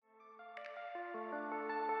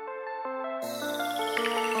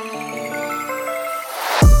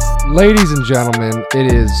Ladies and gentlemen,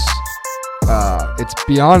 it's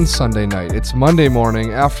beyond Sunday night. It's Monday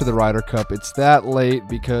morning after the Ryder Cup. It's that late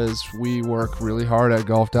because we work really hard at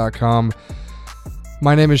golf.com.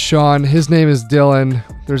 My name is Sean. His name is Dylan.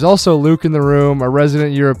 There's also Luke in the room, a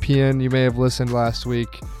resident European. You may have listened last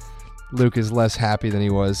week. Luke is less happy than he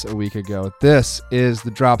was a week ago. This is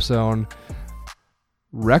the Drop Zone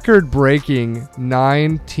record-breaking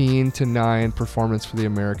 19-9 performance for the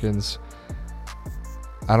Americans.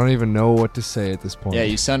 I don't even know what to say at this point. Yeah,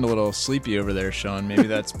 you sound a little sleepy over there, Sean. Maybe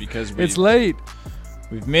that's because it's late.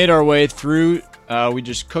 We've made our way through. We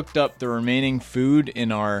just cooked up the remaining food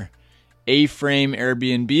in our A-frame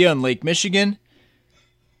Airbnb on Lake Michigan.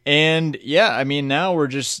 And yeah, I mean, now we're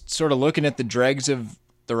just sort of looking at the dregs of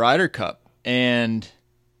the Ryder Cup. And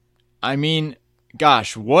I mean,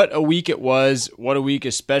 gosh, what a week it was. What a week,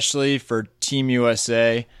 especially for Team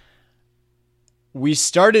USA. We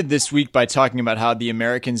started this week by talking about how the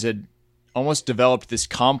Americans had almost developed this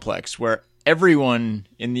complex where everyone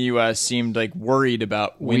in the U.S. seemed like worried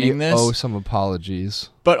about winning this. We owe some apologies.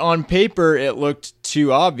 But on paper, it looked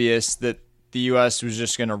too obvious that the U.S. was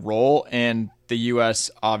just going to roll, and the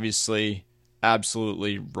U.S. obviously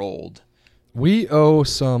absolutely rolled. We owe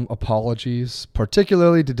some apologies,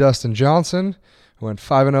 particularly to Dustin Johnson, who went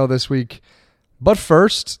 5-0 this week. But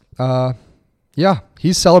first,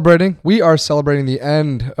 he's celebrating. We are celebrating the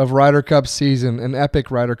end of Ryder Cup season, an epic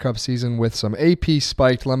Ryder Cup season with some AP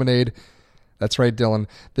Spiked Lemonade. That's right, Dylan.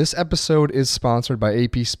 This episode is sponsored by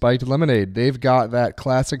AP Spiked Lemonade. They've got that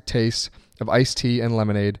classic taste of iced tea and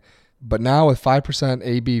lemonade, but now with 5%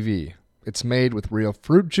 ABV. It's made with real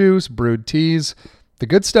fruit juice, brewed teas, the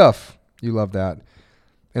good stuff. You love that.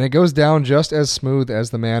 And it goes down just as smooth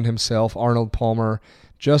as the man himself, Arnold Palmer,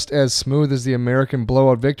 just as smooth as the American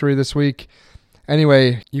blowout victory this week.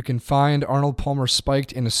 Anyway, you can find Arnold Palmer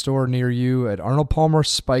Spiked in a store near you at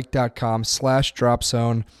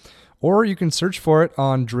arnoldpalmerspiked.com/dropzone, or you can search for it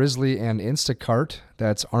on Drizzly and Instacart.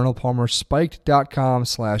 That's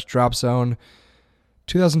arnoldpalmerspiked.com/dropzone.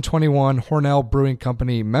 2021 Hornell Brewing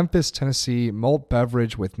Company, Memphis, Tennessee, malt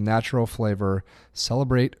beverage with natural flavor.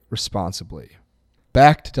 Celebrate responsibly.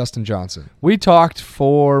 Back to Dustin Johnson. We talked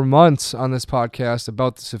for months on this podcast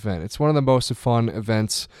about this event. It's one of the most fun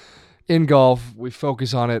events in golf. We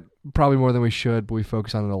focus on it probably more than we should, but we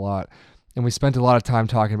focus on it a lot. And we spent a lot of time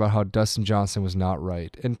talking about how Dustin Johnson was not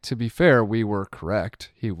right. And to be fair, we were correct.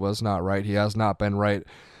 He was not right. He has not been right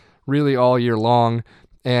really all year long.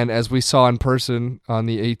 And as we saw in person on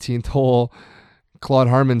the 18th hole, Claude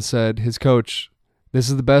Harmon said, his coach, this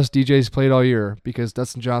is the best DJ's played all year because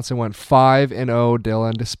Dustin Johnson went 5-0,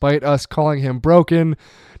 Dylan, despite us calling him broken,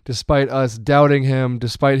 despite us doubting him,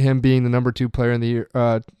 despite him being the number two player in the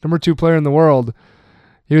world.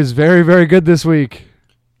 He was very, very good this week.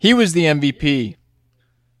 He was the MVP.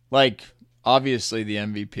 Like, obviously the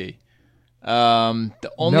MVP.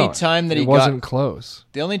 The only time that he wasn't close.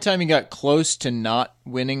 The only time he got close to not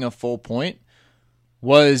winning a full point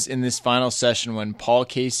was in this final session when Paul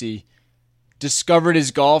Casey discovered his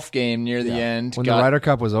golf game near the end. When the Ryder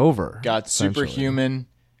Cup was over. Got superhuman,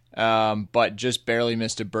 but just barely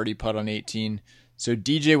missed a birdie putt on 18. So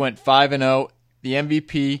DJ went 5-0, the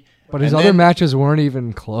MVP. But his other matches weren't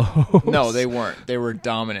even close. No, they weren't. They were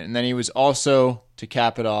dominant. And then he was also, to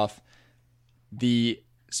cap it off, the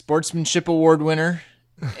Sportsmanship Award winner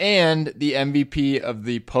and the MVP of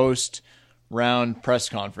the post-round press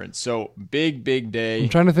conference. So big, big day. I'm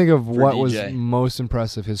trying to think of what DJ. was most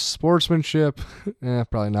impressive. His sportsmanship?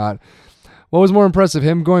 Probably not. What was more impressive,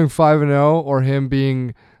 him going 5-0 or him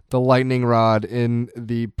being the lightning rod in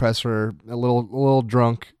the presser, a little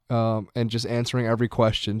drunk, and just answering every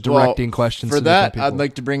question, directing questions for to that, different people? I'd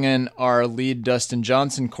like to bring in our lead Dustin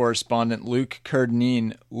Johnson correspondent, Luke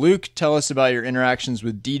Cardinine. Luke, tell us about your interactions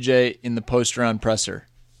with DJ in the post-round presser.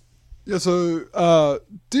 Yeah, so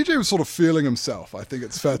DJ was sort of feeling himself, I think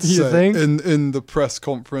it's fair to You say, think? in the press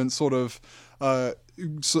conference, sort of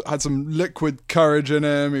had some liquid courage in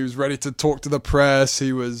him. He was ready to talk to the press.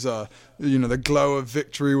 He was, the glow of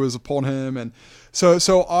victory was upon him. And so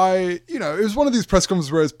I, it was one of these press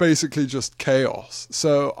conferences where it's basically just chaos.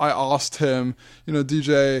 So I asked him,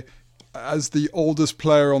 DJ, as the oldest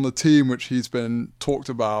player on the team, which he's been talked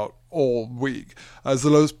about all week, as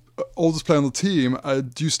the oldest player on the team,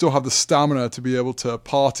 do you still have the stamina to be able to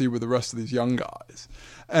party with the rest of these young guys?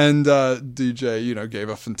 And DJ, gave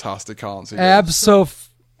a fantastic answer.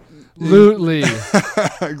 Absolutely.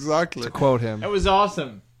 Exactly. To quote him. That was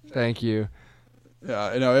awesome. Thank you.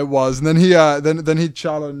 Yeah, it was. And then he he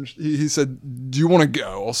challenged. He said, "Do you want to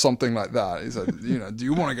go?" or something like that. He said, "Do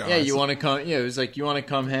you want to go?" Yeah, you want to come? Yeah, it was like, "You want to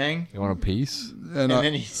come hang?" You want a piece? And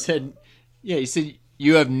then he said, "Yeah." He said,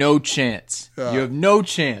 You have no chance. Yeah. You have no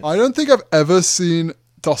chance. I don't think I've ever seen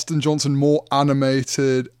Dustin Johnson more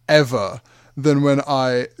animated ever than when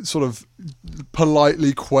I sort of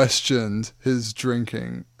politely questioned his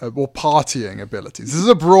drinking or partying abilities. This is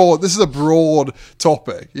a broad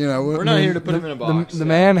topic. You know, We're not here to put him in a box. The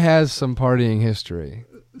man has some partying history.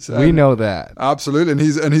 So- We know that. Absolutely,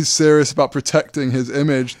 and he's serious about protecting his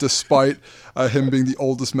image, despite him being the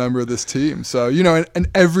oldest member of this team. So you know, and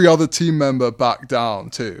every other team member backed down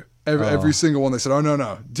too. Every single one, they said, "Oh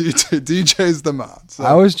no, DJ's the man." So,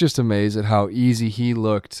 I was just amazed at how easy he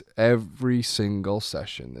looked every single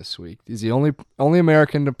session this week. He's the only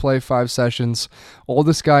American to play 5 sessions,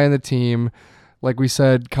 oldest guy in the team. Like we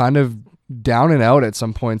said, kind of down and out at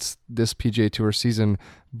some points this PGA Tour season,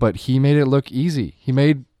 but he made it look easy. He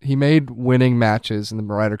made winning matches in the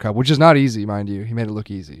Ryder Cup, which is not easy, mind you. He made it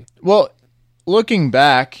look easy. Well, looking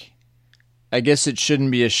back, I guess it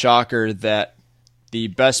shouldn't be a shocker that the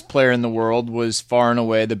best player in the world was far and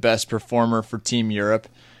away the best performer for Team Europe,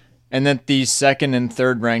 and that the second and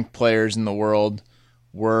third ranked players in the world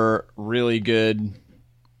were really good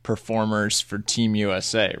performers for Team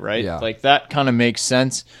USA, right? Yeah. Like that kind of makes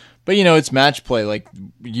sense. But you know, it's match play. Like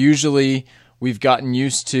usually we've gotten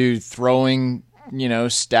used to throwing, you know,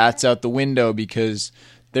 stats out the window because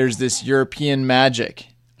there's this European magic.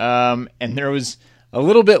 And there was a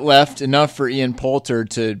little bit left, enough for Ian Poulter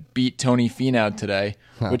to beat Tony Finau today,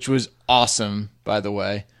 which was awesome, by the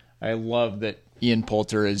way. I love that Ian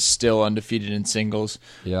Poulter is still undefeated in singles.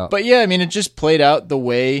 Yeah. But yeah, I mean, it just played out the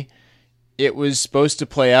way it was supposed to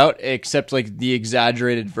play out, except like the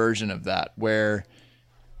exaggerated version of that, where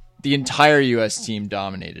the entire U.S. team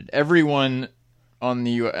dominated. Everyone on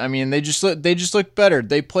the U.S. I mean, they just looked better.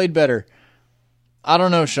 They played better. I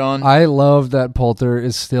don't know, Sean. I love that Poulter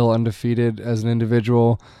is still undefeated as an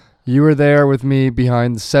individual. You were there with me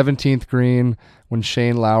behind the 17th green when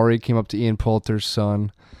Shane Lowry came up to Ian Poulter's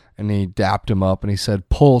son, and he dapped him up, and he said,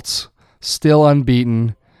 "Poltz, still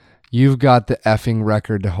unbeaten. You've got the effing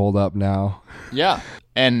record to hold up now." Yeah.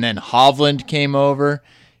 And then Hovland came over.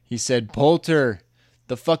 He said, "Poulter,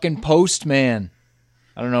 the fucking postman."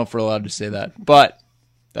 I don't know if we're allowed to say that, but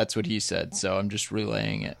that's what he said, so I'm just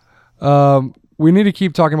relaying it. We need to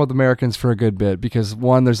keep talking about the Americans for a good bit because,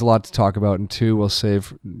 one, there's a lot to talk about, and two, we'll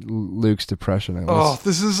save Luke's depression.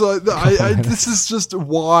 this is like this is just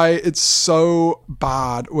why it's so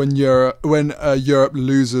bad when Europe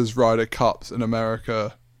loses Ryder Cups and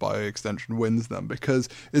America by extension wins them, because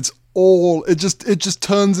it just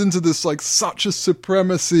turns into this like such a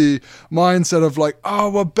supremacy mindset of like, oh,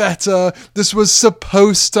 we're better, this was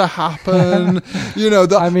supposed to happen. You know,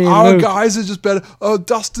 our Luke, guys are just better. Oh,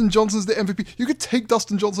 Dustin Johnson's the MVP. You could take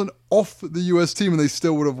Dustin Johnson off the US team and they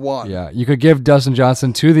still would have won. Yeah, you could give Dustin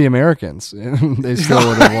Johnson to the Americans and they still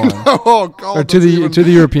would have won. Oh god, or to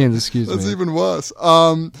the Europeans, excuse me. That's even worse.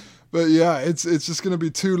 But yeah, it's just going to be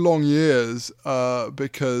 2 long years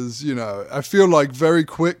because, you know, I feel like very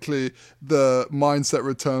quickly the mindset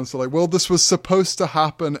returns to like, well, this was supposed to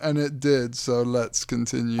happen and it did, so let's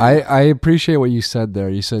continue. I appreciate what you said there.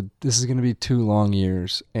 You said this is going to be 2 long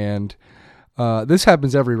years, and this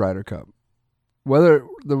happens every Ryder Cup. Whether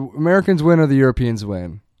the Americans win or the Europeans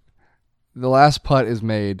win, the last putt is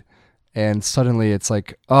made, and suddenly it's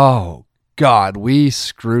like, oh, God, we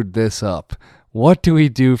screwed this up. What do we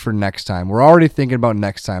do for next time? We're already thinking about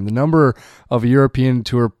next time. The number of European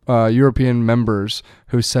members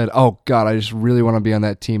who said, oh, God, I just really want to be on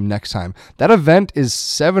that team next time. That event is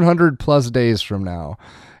 700 plus days from now.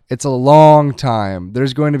 It's a long time.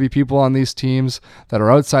 There's going to be people on these teams that are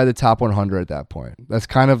outside the top 100 at that point. That's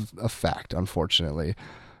kind of a fact, unfortunately.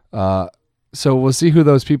 So we'll see who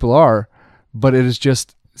those people are, but it is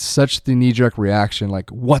just such the knee-jerk reaction, like,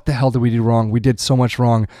 what the hell did we do wrong? We did so much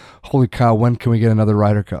wrong. Holy cow, when can we get another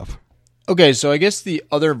Ryder Cup? Okay, so I guess the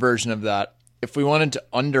other version of that, if we wanted to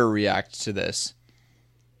underreact to this,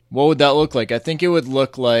 what would that look like? I think it would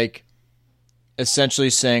look like essentially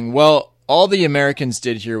saying, well, all the Americans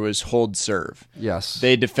did here was hold serve. Yes.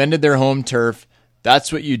 They defended their home turf.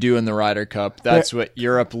 That's what you do in the Ryder Cup. That's what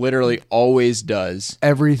Europe literally always does.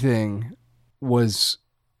 Everything was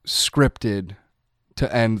scripted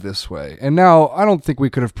to end this way. And now I don't think we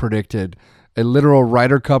could have predicted a literal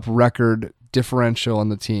Ryder Cup record differential on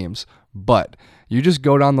the teams, but you just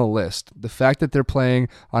go down the list. The fact that they're playing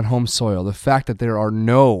on home soil, the fact that there are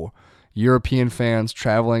no European fans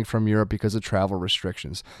traveling from Europe because of travel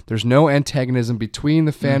restrictions. There's no antagonism between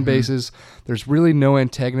the fan bases. There's really no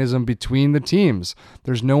antagonism between the teams.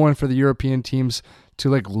 There's no one for the European teams to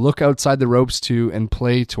like look outside the ropes to and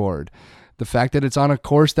play toward. The fact that it's on a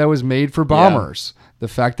course that was made for bombers. The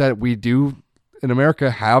fact that we do in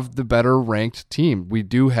America have the better ranked team. We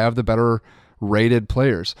do have the better rated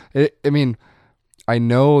players. I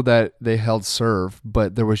know that they held serve,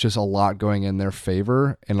 but there was just a lot going in their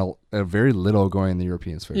favor and a very little going in the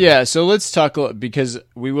Europeans' favor. Yeah, so let's talk because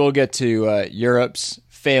we will get to Europe's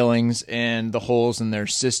failings and the holes in their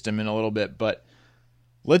system in a little bit, but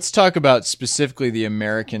let's talk about specifically the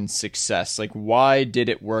American success. Like, why did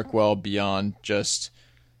it work well beyond just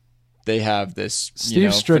they have this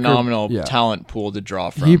Stricker, phenomenal talent pool to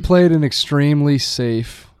draw from? He played an extremely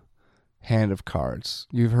safe hand of cards.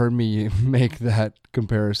 You've heard me make that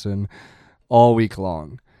comparison all week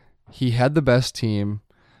long. He had the best team.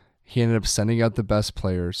 He ended up sending out the best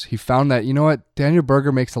players. He found that, you know what, Daniel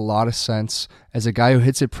Berger makes a lot of sense. As a guy who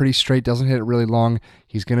hits it pretty straight, doesn't hit it really long,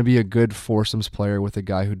 he's going to be a good foursomes player with a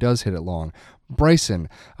guy who does hit it long. Bryson,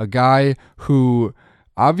 a guy who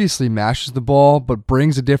obviously mashes the ball, but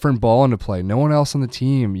brings a different ball into play. No one else on the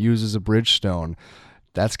team uses a Bridgestone.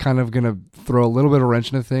 That's kind of going to throw a little bit of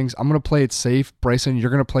wrench into things. I'm going to play it safe. Bryson, you're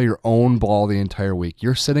going to play your own ball the entire week.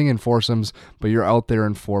 You're sitting in foursomes, but you're out there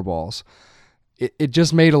in four balls. It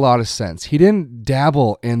just made a lot of sense. He didn't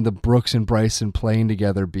dabble in the Brooks and Bryson playing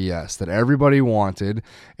together BS that everybody wanted.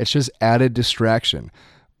 It's just added distraction.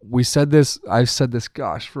 I've said this,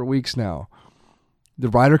 for weeks now. The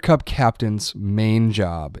Ryder Cup captain's main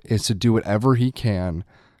job is to do whatever he can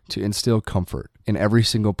to instill comfort in every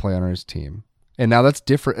single player on his team. And now that's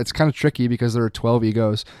different. It's kind of tricky because there are 12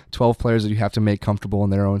 egos, 12 players that you have to make comfortable in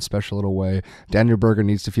their own special little way. Daniel Berger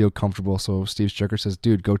needs to feel comfortable, so Steve Stricker says,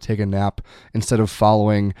 dude, go take a nap instead of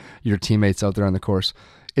following your teammates out there on the course.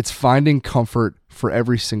 It's finding comfort for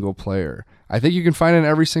every single player. I think you can find it in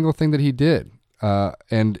every single thing that he did.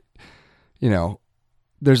 And,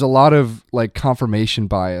 there's a lot of like confirmation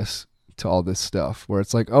bias to all this stuff where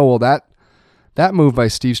it's like, oh, well, that move by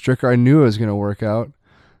Steve Stricker, I knew it was going to work out.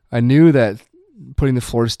 I knew that putting the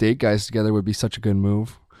Florida State guys together would be such a good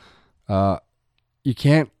move. You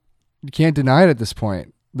can't deny it at this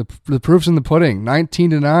point. The proof's in the pudding.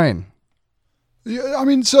 19-9.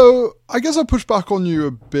 Yeah, so I guess I'll push back on you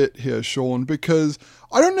a bit here, Sean, because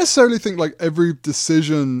I don't necessarily think like every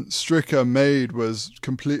decision Stricker made was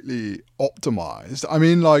completely optimized.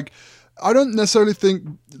 I don't necessarily think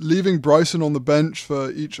leaving Bryson on the bench for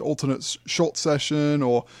each alternate shot session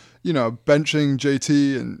or benching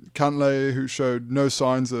JT and Cantlay, who showed no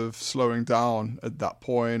signs of slowing down at that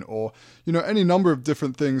point, or, any number of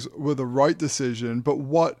different things were the right decision. But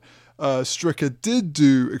what Stricker did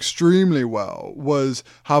do extremely well was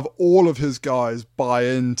have all of his guys buy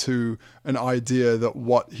into an idea that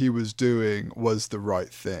what he was doing was the right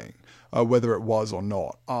thing, whether it was or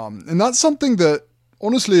not. And that's something that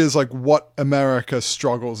honestly is like what America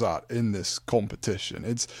struggles at in this competition.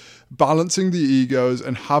 It's balancing the egos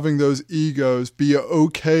and having those egos be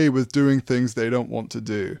okay with doing things they don't want to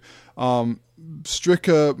do.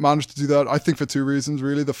 Stricker managed to do that, I think, for two reasons,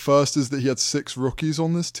 really. The first is that he had 6 rookies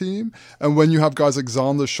on this team. And when you have guys like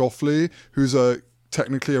Xander Schauffele, who's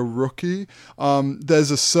technically a rookie,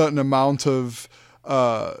 there's a certain amount of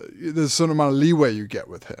leeway you get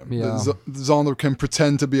with him. Yeah. Xander can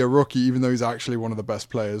pretend to be a rookie even though he's actually one of the best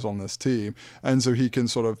players on this team, and so he can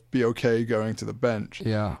sort of be okay going to the bench.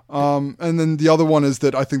 Yeah. And then the other one is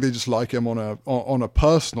that I think they just like him on a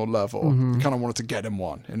personal level. Mm-hmm. They kind of wanted to get him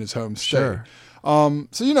one in his home state. Sure. So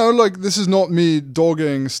this is not me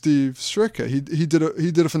dogging Steve Stricker. He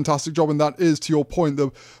did a fantastic job, and that is, to your point,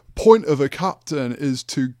 the point of a captain is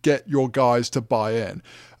to get your guys to buy in.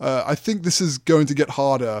 I think this is going to get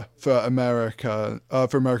harder for American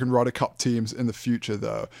Ryder Cup teams in the future,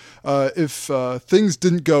 though. If things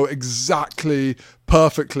didn't go exactly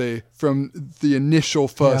perfectly from the initial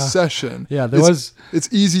first session, it's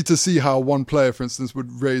easy to see how one player, for instance,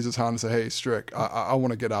 would raise his hand and say, hey, Strick, I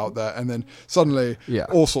want to get out there. And then suddenly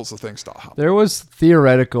all sorts of things start happening. There was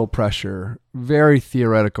theoretical pressure, very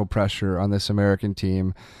theoretical pressure on this American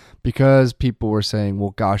team because people were saying,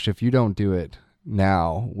 well, gosh, if you don't do it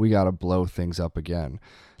now, we got to blow things up again.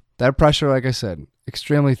 That pressure, like I said,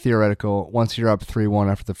 extremely theoretical. Once you're up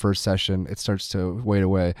 3-1 after the first session, it starts to wade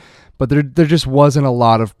away. But there just wasn't a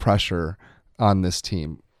lot of pressure on this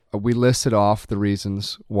team. We listed off the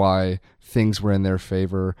reasons why things were in their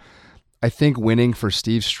favor. I think winning for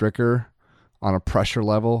Steve Stricker on a pressure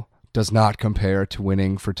level does not compare to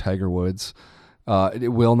winning for Tiger Woods.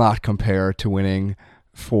 It will not compare to winning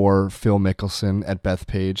for Phil Mickelson at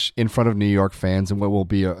Bethpage in front of New York fans in what will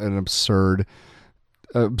be an absurd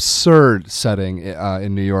setting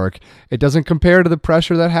in New York. It doesn't compare to the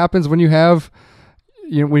pressure that happens when you're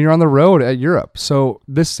on the road at Europe. So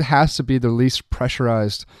this has to be the least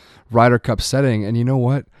pressurized Ryder Cup setting. And you know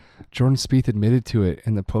what? Jordan Spieth admitted to it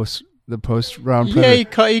in the the post round. Yeah,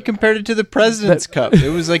 he compared it to the President's Cup. It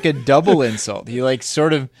was like a double insult. It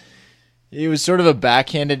was sort of a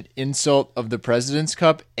backhanded insult of the President's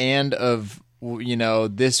Cup and of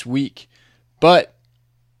this week, but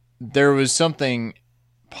there was something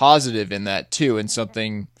positive in that too, and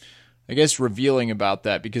something, I guess, revealing about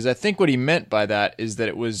that, because I think what he meant by that is that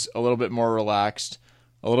it was a little bit more relaxed,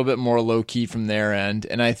 a little bit more low-key from their end,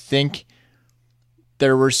 and I think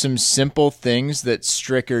there were some simple things that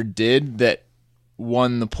Stricker did that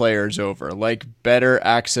won the players over, like better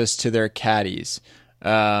access to their caddies,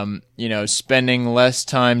 spending less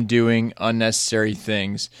time doing unnecessary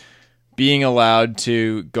things, being allowed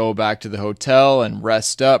to go back to the hotel and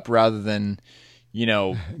rest up rather than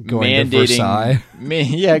going to Versailles.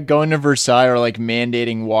 Going to Versailles, or like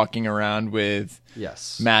mandating walking around with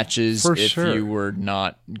matches for if sure. you were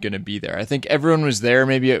not going to be there. I think everyone was there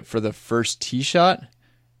maybe for the first tee shot.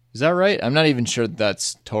 Is that right? I'm not even sure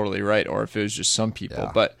that's totally right, or if it was just some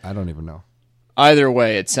people. But I don't even know. Either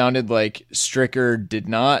way, it sounded like Stricker did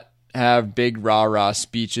not have big rah-rah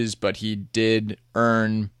speeches, but he did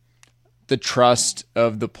earn the trust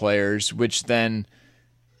of the players, which then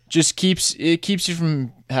just keeps you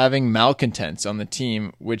from having malcontents on the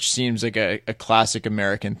team, which seems like a classic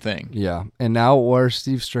American thing. Yeah, and now where's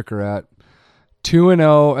Steve Stricker at?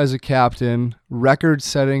 2-0 as a captain,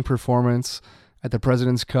 record-setting performance at the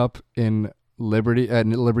President's Cup in Liberty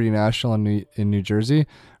National in New Jersey.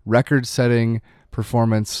 Record-setting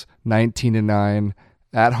performance, 19-9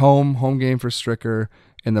 at home game for Stricker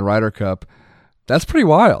in the Ryder Cup. That's pretty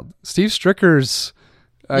wild. Steve Stricker's,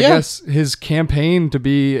 I guess, his campaign to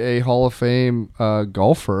be a Hall of Fame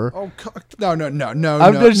golfer. Oh no!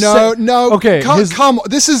 No. Okay, come on.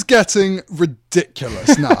 This is getting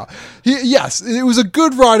ridiculous now. Yes, it was a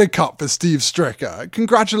good Ryder Cup for Steve Stricker.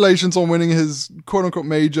 Congratulations on winning his quote unquote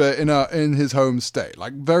major in his home state.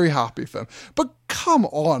 Like, very happy for him. But come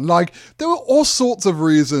on, like, there were all sorts of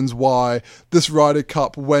reasons why this Ryder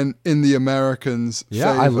Cup went in the Americans' favor.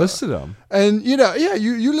 I listed them. And,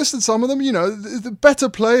 you listed some of them, the better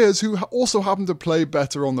players who also happen to play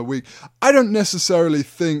better on the week. I don't necessarily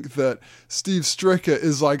think that Steve Stricker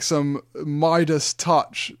is like some Midas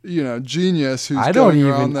touch, genius who's going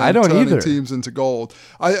around there turning teams into gold.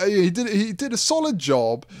 He did a solid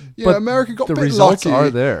job. But America got a bit results lucky. Are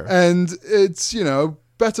there. And it's,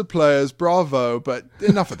 better players, bravo, but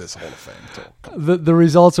enough of this Hall of Fame talk. The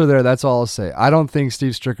results are there, that's all I'll say. I don't think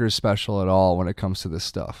Steve Stricker is special at all when it comes to this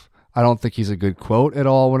stuff. I don't think he's a good quote at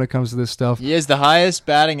all when it comes to this stuff. He has the highest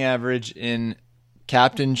batting average in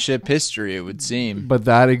captainship history, it would seem. But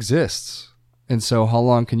that exists. And so how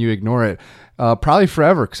long can you ignore it? Probably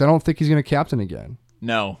forever, because I don't think he's going to captain again.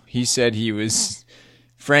 No, he said he was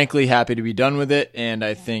frankly happy to be done with it, and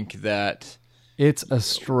I think that it's a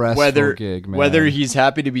stressful gig, man. Whether he's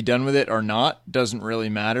happy to be done with it or not doesn't really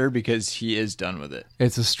matter, because he is done with it.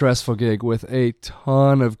 It's a stressful gig with a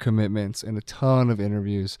ton of commitments and a ton of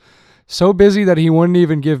interviews. So busy that he wouldn't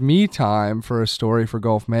even give me time for a story for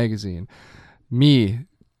Golf Magazine. Me,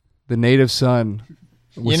 the native son,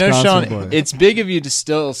 Wisconsin Sean, boy. It's big of you to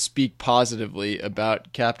still speak positively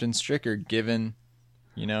about Captain Stricker, given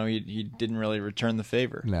he didn't really return the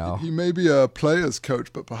favor. No. He may be a player's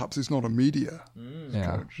coach, but perhaps he's not a media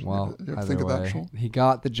coach. Well, you ever think of that, Sean? He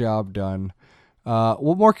got the job done.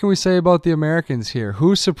 What more can we say about the Americans here?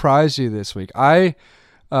 Who surprised you this week? I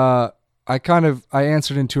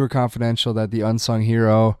answered in Tour Confidential that the unsung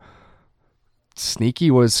hero,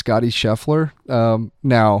 sneaky, was Scotty Scheffler.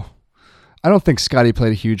 Now, I don't think Scotty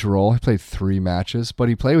played a huge role. He played 3 matches, but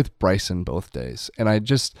he played with Bryson both days. And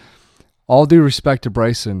all due respect to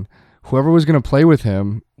Bryson, whoever was going to play with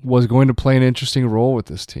him was going to play an interesting role with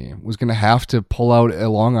this team, was going to have to pull out a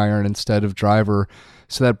long iron instead of driver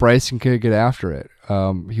so that Bryson could get after it.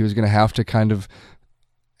 He was going to have to kind of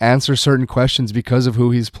answer certain questions because of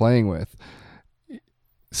who he's playing with.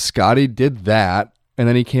 Scotty did that, and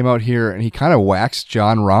then he came out here and he kind of waxed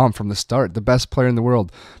Jon Rahm from the start, the best player in the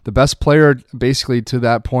world, the best player basically to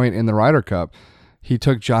that point in the Ryder Cup. He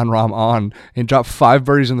took Jon Rahm on and dropped 5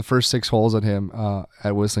 birdies in the first 6 holes at him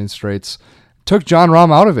at Whistling Straits. Took Jon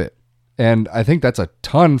Rahm out of it. And I think that's a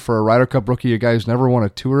ton for a Ryder Cup rookie, a guy who's never won a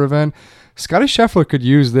tour event. Scotty Scheffler could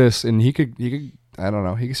use this, and he could I don't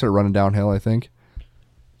know, he could start running downhill, I think.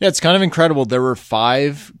 Yeah, it's kind of incredible. There were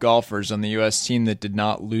 5 golfers on the U.S. team that did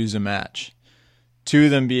not lose a match. 2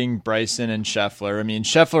 of them being Bryson and Scheffler. I mean,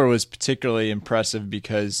 Scheffler was particularly impressive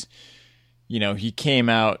because, he came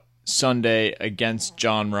out Sunday against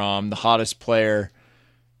Jon Rahm,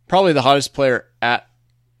 probably the hottest player at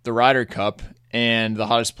the Ryder Cup and the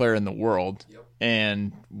hottest player in the world,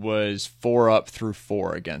 and was 4 up through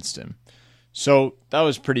 4 against him. So that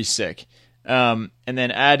was pretty sick. And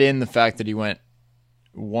then add in the fact that he went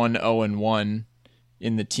 1-0-1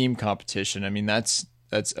 in the team competition. I mean, that's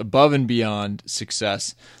above and beyond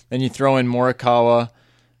success. Then you throw in Morikawa,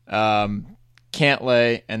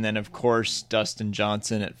 Cantlay, and then of course Dustin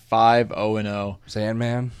Johnson at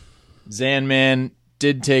 5-0-0. Zandman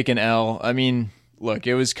did take an L. I mean, look,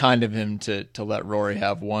 it was kind of him to let Rory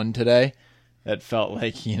have one today. That felt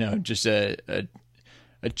like, just a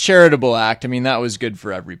charitable act. I mean, that was good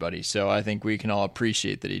for everybody. So I think we can all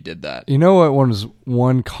appreciate that he did that. You know what was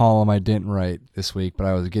one column I didn't write this week, but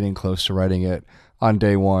I was getting close to writing it on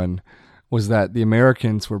day one, was that the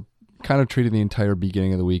Americans were kind of treating the entire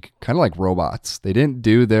beginning of the week kind of like robots. They didn't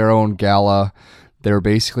do their own gala. They were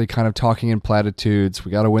basically kind of talking in platitudes.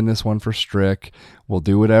 We got to win this one for Strick. We'll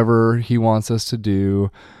do whatever he wants us to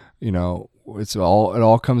do. It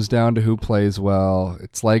all comes down to who plays well.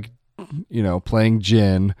 It's like, playing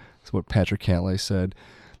gin. That's what Patrick Cantlay said.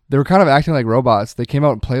 They were kind of acting like robots. They came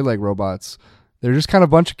out and played like robots. They're just kind of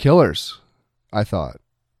a bunch of killers, I thought.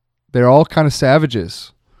 They're all kind of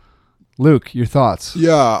savages. Luke, your thoughts?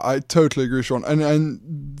 Yeah, I totally agree, Sean.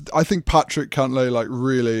 And I think Patrick Cantlay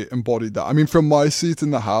really embodied that. I mean, from my seat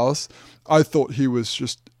in the house, I thought he was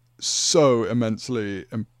just so immensely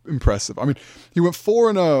impressive. I mean, he went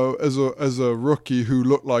 4-0 as a rookie who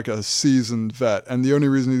looked like a seasoned vet, and the only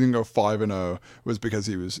reason he didn't go 5-0 was because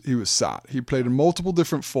he was sat. He played in multiple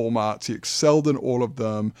different formats. He excelled in all of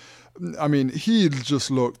them. I mean, he just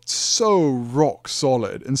looked so rock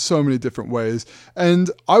solid in so many different ways. And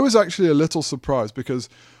I was actually a little surprised because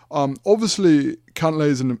obviously Cantlay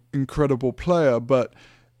is an incredible player, but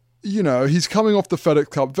he's coming off the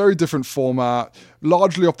FedEx Cup, very different format,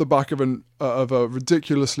 largely off the back of a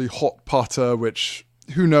ridiculously hot putter, which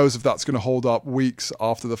who knows if that's going to hold up weeks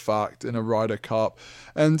after the fact in a Ryder Cup.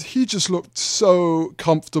 And he just looked so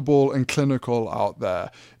comfortable and clinical out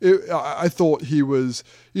there. I thought he was,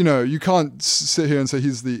 you can't sit here and say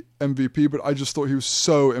he's the MVP, but I just thought he was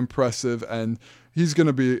so impressive, and he's going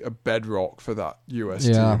to be a bedrock for that US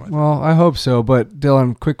team. Yeah, well, I hope so. But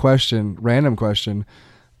Dylan, random question.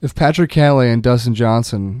 If Patrick Cantlay and Dustin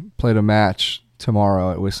Johnson played a match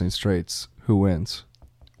tomorrow at Whistling Straits, who wins?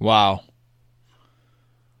 Wow.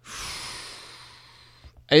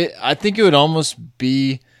 I think it would almost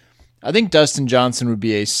be... I think Dustin Johnson would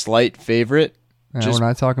be a slight favorite. We're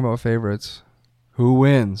not talking about favorites. Who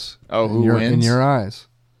wins? Oh, who wins? In your eyes.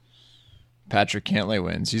 Patrick Cantlay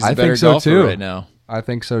wins. He's the better golfer right now. I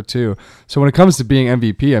think so, too. So when it comes to being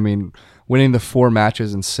MVP, I mean, winning the 4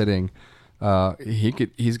 matches and sitting...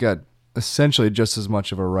 he's got essentially just as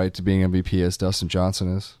much of a right to being MVP as Dustin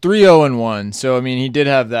Johnson is. 3-0-1. So, I mean, he did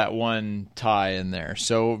have that one tie in there.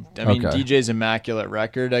 So, I mean, Okay. DJ's immaculate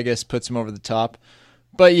record, I guess, puts him over the top.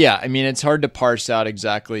 But, yeah, I mean, it's hard to parse out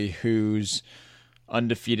exactly whose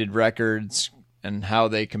undefeated records and how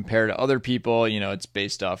they compare to other people. It's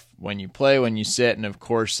based off when you play, when you sit, and, of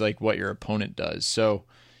course, like what your opponent does. So,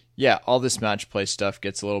 yeah, all this match play stuff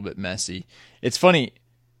gets a little bit messy. It's funny.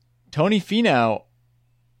 Tony Finau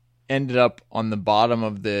ended up on the bottom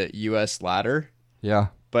of the U.S. ladder. Yeah.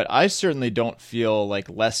 But I certainly don't feel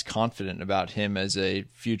less confident about him as a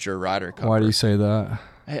future Ryder Cup. Why do you say that?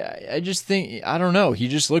 I just think, I don't know. He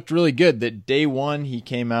just looked really good. That day one he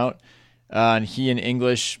came out and he and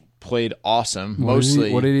English played awesome. What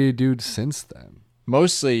did he do since then?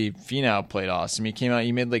 Mostly Finau played awesome. He came out,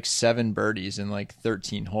 he made 7 birdies in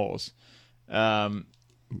 13 holes.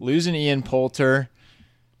 Losing Ian Poulter...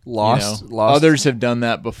 Lost. Others have done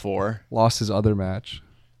that before. Lost his other match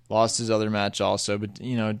Also, but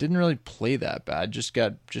didn't really play that bad. Just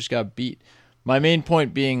got beat. My main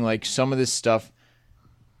point being some of this stuff,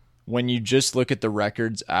 when you just look at the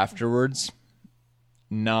records afterwards,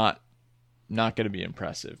 not going to be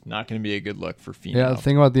impressive. Not going to be a good look for Finau. Yeah, the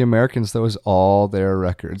thing about the Americans though is all their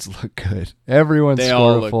records look good. Everyone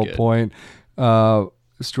scored a full point.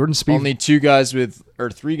 Jordan Spieth. Only 3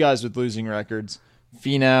 guys with losing records.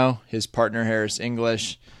 Finau, his partner Harris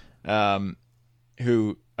English,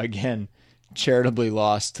 who, again, charitably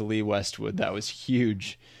lost to Lee Westwood. That was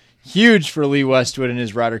huge. Huge for Lee Westwood in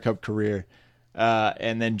his Ryder Cup career.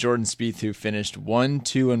 And then Jordan Spieth, who finished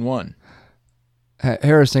 1-2-1.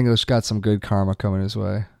 Harris English got some good karma coming his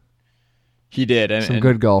way. He did. Some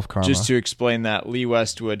good golf karma. Just to explain that, Lee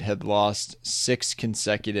Westwood had lost 6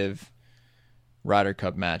 consecutive Ryder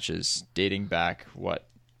Cup matches dating back,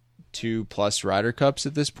 2+ Ryder Cups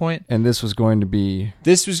at this point, and this was going to be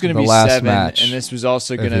the last 7, match, and this was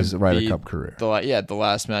also going to be his Ryder Cup career. The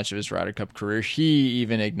last match of his Ryder Cup career. He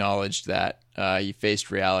even acknowledged that he faced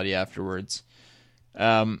reality afterwards,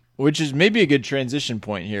 Which is maybe a good transition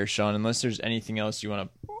point here, Sean, unless there's anything else you want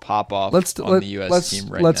to pop off on the U.S. team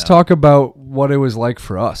right now. Let's talk about what it was like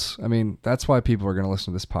for us. I mean, that's why people are going to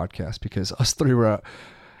listen to this podcast, because us three were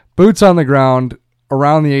boots on the ground,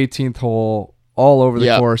 around the 18th hole, all over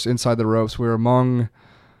the course, inside the ropes. We were among,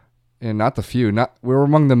 and not the few, we were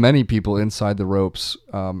among the many people inside the ropes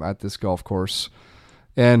at this golf course.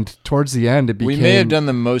 And towards the end, it became... We may have done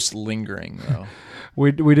the most lingering, though.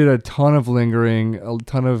 We did a ton of lingering, a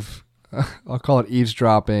ton of, I'll call it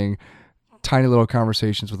eavesdropping, tiny little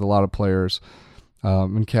conversations with a lot of players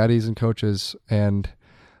and caddies and coaches. And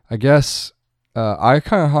I guess I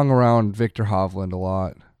kind of hung around Victor Hovland a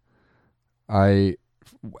lot. I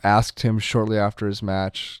asked him shortly after his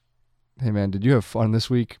match, hey man, did you have fun this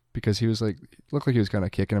week? Because he was like, looked like he was kind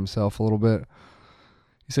of kicking himself a little bit.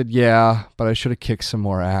 He said, yeah, but I should have kicked some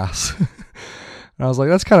more ass. And I was like,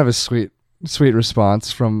 that's kind of a sweet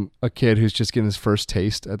response from a kid who's just getting his first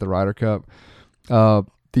taste at the Ryder Cup. The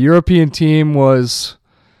European team was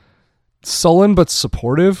sullen but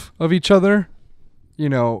supportive of each other. You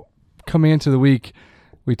know, coming into the week,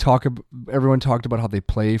 everyone talked about how they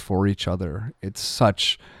play for each other. It's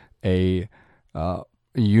such a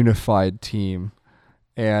unified team,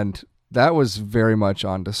 and that was very much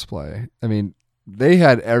on display. I mean, they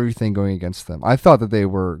had everything going against them. I thought that they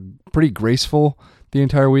were pretty graceful the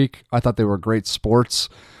entire week. I thought they were great sports.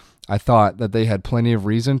 I thought that they had plenty of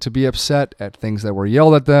reason to be upset at things that were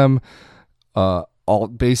yelled at them.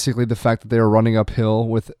 Basically the fact that they were running uphill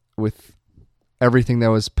with everything that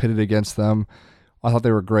was pitted against them. I thought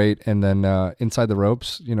they were great. And then inside the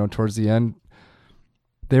ropes, you know, towards the end,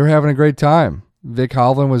 they were having a great time. Vic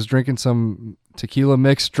Hovland was drinking some tequila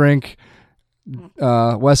mixed drink.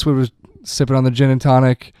 Westwood was sipping on the gin and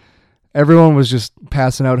tonic. Everyone was just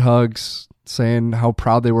passing out hugs, saying how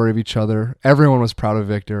proud they were of each other. Everyone was proud of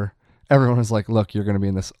Victor. Everyone was like, look, you're going to be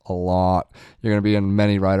in this a lot. You're going to be in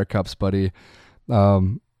many Ryder Cups, buddy.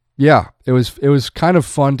 Yeah, it was kind of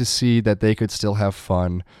fun to see that they could still have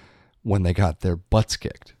fun when they got their butts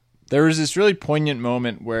kicked. There was this really poignant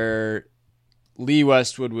moment where Lee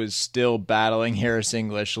Westwood was still battling Harris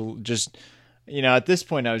English. Just, you know, at this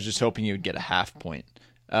point, I was just hoping he would get a half point.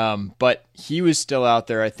 But he was still out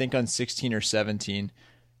there, I think on 16 or 17.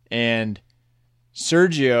 And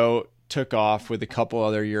Sergio took off with a couple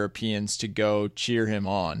other Europeans to go cheer him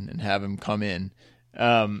on and have him come in,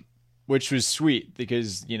 which was sweet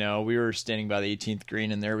because, you know, we were standing by the 18th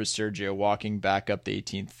green and there was Sergio walking back up the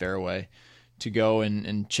 18th fairway to go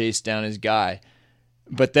and chase down his guy.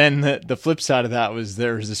 But then the flip side of that was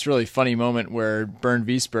there was this really funny moment where Bernd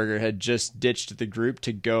Wiesberger had just ditched the group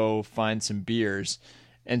to go find some beers.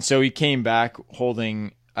 And so he came back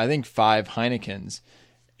holding, I think, 5 Heinekens.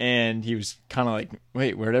 And he was kind of like,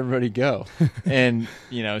 wait, where'd everybody go? And,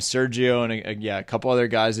 you know, Sergio and a couple other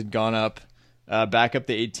guys had gone up, back up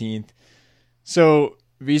the 18th. So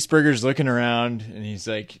Wiesberger's looking around and he's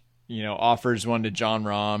like, you know, offers one to John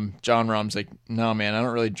Rahm. John Rahm's like, no, man, I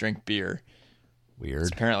don't really drink beer. Weird.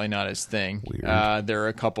 It's apparently not his thing. Weird. There are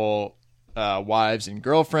a couple wives and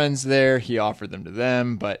girlfriends there. He offered them to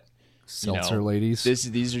them, but seltzer ladies.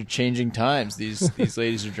 These are changing times. These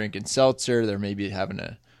ladies are drinking seltzer. They're maybe having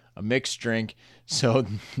a mixed drink. So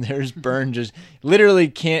there's Bernd just literally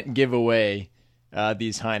can't give away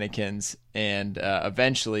these Heinekens, and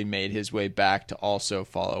eventually made his way back to also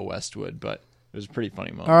follow Westwood. But it was a pretty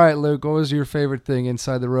funny moment. All right, Luke, what was your favorite thing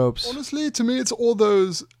inside the ropes? Honestly, to me, it's all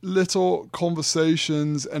those little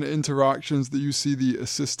conversations and interactions that you see the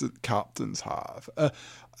assistant captains have.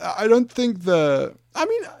 I don't think I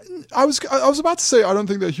was about to say I don't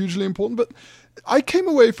think they're hugely important, but I came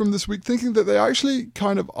away from this week thinking that they actually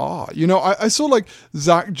kind of are. You know, I saw like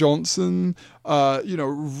Zach Johnson,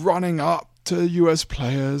 running up to US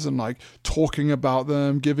players and like talking about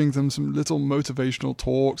them, giving them some little motivational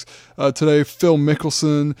talks. Today, Phil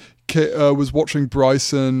Mickelson was watching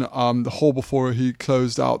Bryson the hole before he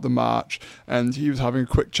closed out the match, and he was having a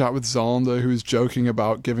quick chat with Xander, who was joking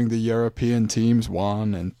about giving the European teams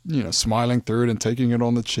one and, you know, smiling through it and taking it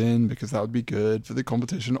on the chin because that would be good for the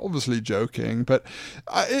competition. Obviously joking, but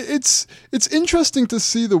it's interesting to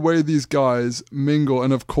see the way these guys mingle,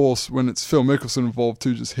 and of course when it's Phil Mickelson involved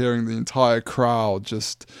too, just hearing the entire crowd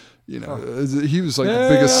just, you know, he was like the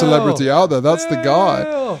biggest celebrity out there. That's the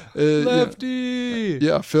guy. Lefty.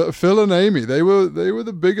 Yeah, Phil and Amy, they were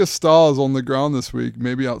the biggest stars on the ground this week,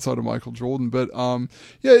 maybe outside of Michael Jordan. But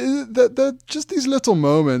they're just these little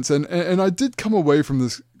moments, and I did come away from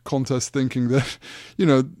this contest thinking that, you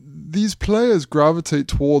know, these players gravitate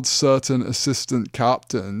towards certain assistant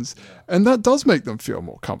captains, and that does make them feel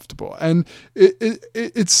more comfortable. And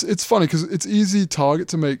it's funny because it's easy target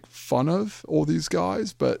to make fun of all these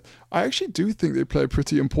guys, but I actually do think they play a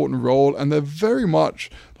pretty important role, and they're very much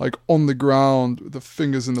like on the ground with the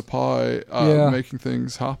fingers in the pie, making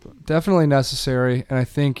things happen. Definitely necessary, and I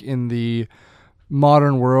think in the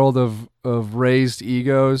modern world of raised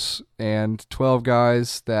egos and 12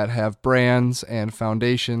 guys that have brands and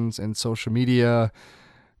foundations and social media,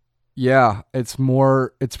 it's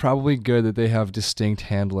probably good that they have distinct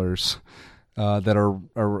handlers that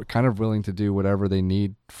are kind of willing to do whatever they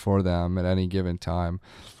need for them at any given time.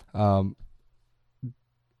 In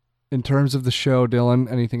terms of the show,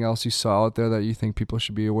 Dylan, anything else you saw out there that you think people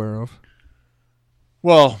should be aware of?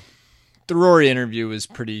 Well, the Rory interview was a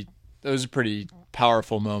pretty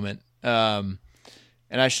powerful moment. And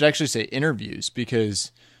I should actually say interviews,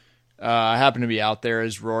 because I happened to be out there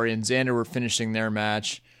as Rory and Xander were finishing their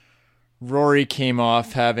match. Rory came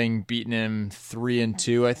off having beaten him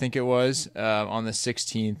 3-2, I think it was, on the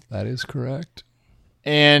 16th. That is correct.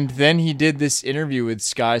 And then he did this interview with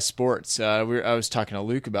Sky Sports. I was talking to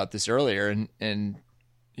Luke about this earlier, and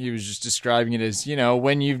he was just describing it as,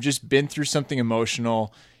 when you've just been through something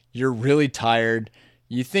emotional, you're really tired,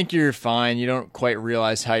 you think you're fine, you don't quite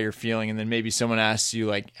realize how you're feeling, and then maybe someone asks you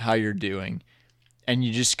like how you're doing, and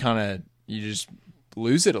you just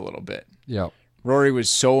lose it a little bit. Yeah. Rory was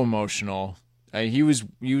so emotional. He was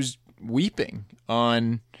weeping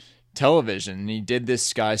on television. He did this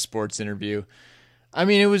Sky Sports interview. I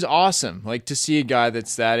mean, it was awesome. Like, to see a guy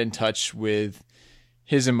that's that in touch with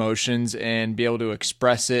his emotions and be able to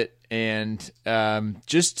express it, and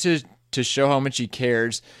just to show how much he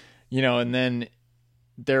cares, and then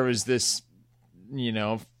there was this,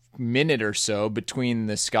 minute or so between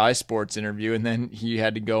the Sky Sports interview and then he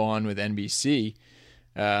had to go on with NBC.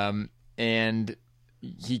 And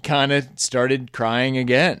he kind of started crying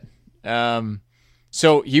again.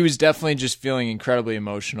 So he was definitely just feeling incredibly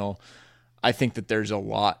emotional. I think that there's a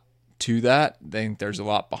lot to that. I think there's a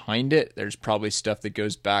lot behind it. There's probably stuff that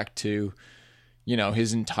goes back to,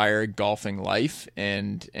 his entire golfing life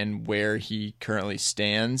and where he currently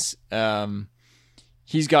stands.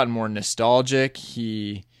 He's gotten more nostalgic.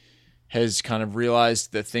 He has kind of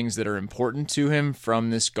realized the things that are important to him from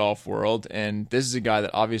this golf world. And this is a guy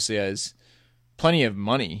that obviously has plenty of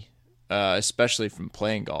money, especially from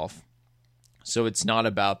playing golf. So it's not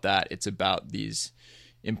about that. It's about these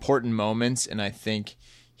important moments. And I think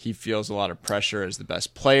he feels a lot of pressure as the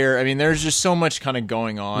best player. I mean, there's just so much kind of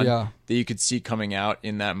going on that you could see coming out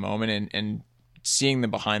in that moment. And seeing the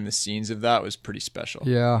behind the scenes of that was pretty special.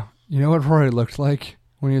 Yeah. You know what Rory looked like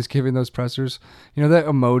when he was giving those pressers? You know that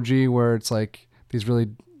emoji where it's like these really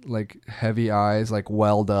like heavy eyes, like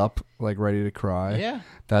welled up, like ready to cry? Yeah.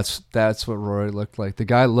 That's what Rory looked like. The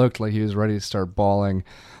guy looked like he was ready to start bawling.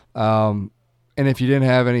 And if you didn't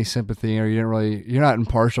have any sympathy, or you're not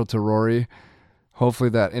impartial to Rory, hopefully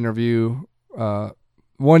that interview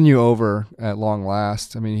won you over at long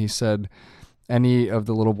last. I mean, he said any of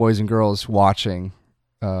the little boys and girls watching,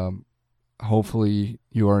 hopefully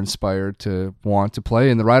you are inspired to want to play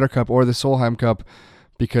in the Ryder Cup or the Solheim Cup,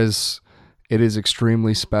 because it is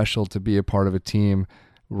extremely special to be a part of a team.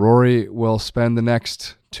 Rory will spend the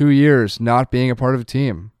next 2 years not being a part of a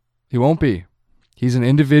team. He won't be. He's an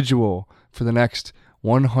individual for the next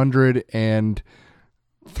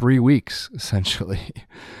 103 weeks, essentially.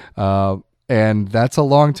 And that's a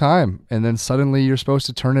long time. And then suddenly you're supposed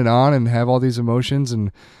to turn it on and have all these emotions.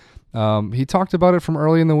 And he talked about it from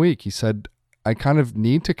early in the week. He said, I kind of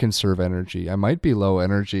need to conserve energy. I might be low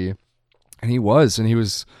energy. And he was. And he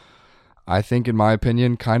was, I think, in my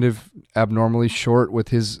opinion, kind of abnormally short with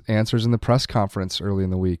his answers in the press conference early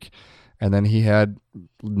in the week. And then he had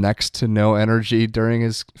next to no energy during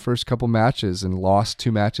his first couple matches and lost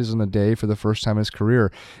 2 matches in a day for the first time in his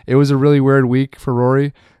career. It was a really weird week for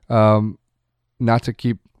Rory. Not to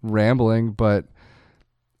keep rambling, but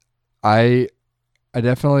I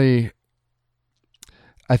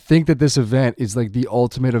think that this event is like the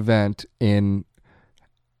ultimate event in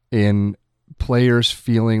players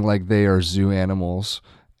feeling like they are zoo animals,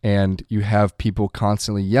 and you have people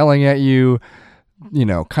constantly yelling at you,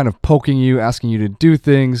 kind of poking you, asking you to do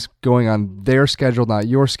things, going on their schedule, not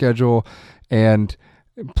your schedule. And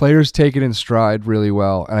players take it in stride really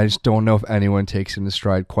well. And I just don't know if anyone takes it in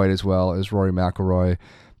stride quite as well as Rory McIlroy.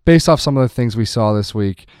 Based off some of the things we saw this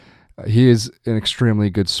week, he is an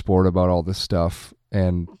extremely good sport about all this stuff.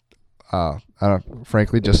 And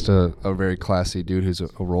frankly, just a very classy dude who's a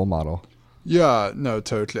role model. Yeah, no,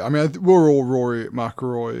 totally. I mean, we're all Rory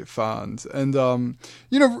McIlroy fans, and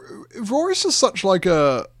Rory's just such like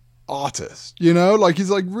a artist, you know, like he's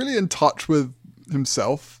like really in touch with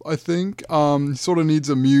himself. I think he sort of needs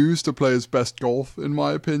a muse to play his best golf, in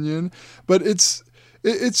my opinion. But it's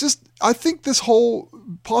just, I think this whole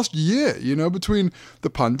past year, you know, between the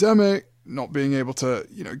pandemic, not being able to,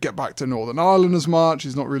 you know, get back to Northern Ireland as much,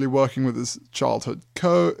 he's not really working with his childhood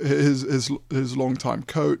his longtime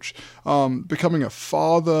coach, becoming a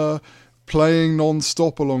father, playing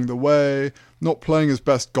non-stop along the way, not playing his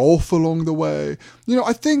best golf along the way. You know,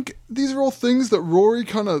 I think these are all things that Rory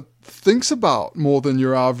kind of thinks about more than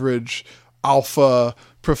your average alpha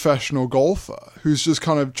professional golfer who's just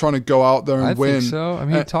kind of trying to go out there and win. I think so. I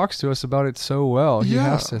mean, he talks to us about it so well. He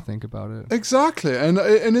has to think about it. Exactly. And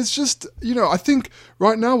it's just, you know, I think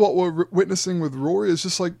right now what we're witnessing with Rory is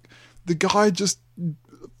just like the guy just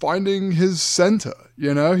finding his center,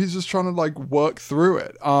 you know? He's just trying to like work through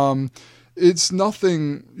it. It's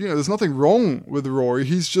nothing, you know, there's nothing wrong with Rory.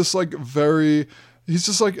 He's just like he's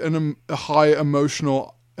just like a high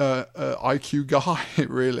emotional IQ guy,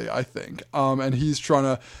 really, I think. And he's trying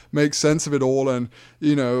to make sense of it all. And,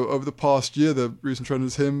 you know, over the past year, the recent trend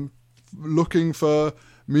is him looking for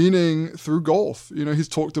meaning through golf. You know, he's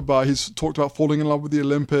talked about falling in love with the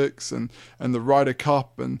Olympics and the Ryder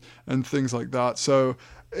Cup and things like that. So,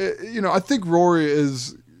 you know, I think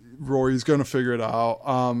Rory's going to figure it out,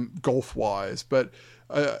 golf-wise. But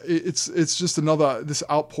it's just this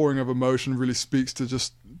outpouring of emotion really speaks to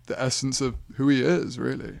just the essence of who he is,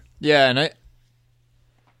 really. Yeah, and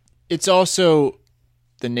it's also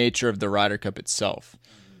the nature of the Ryder Cup itself.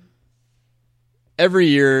 Every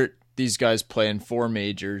year, these guys play in 4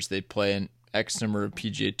 majors. They play in X number of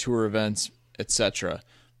PGA Tour events, etc.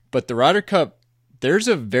 But the Ryder Cup, there's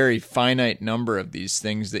a very finite number of these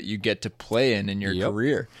things that you get to play in your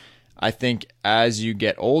career. I think as you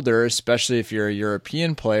get older, especially if you're a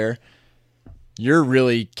European player, you're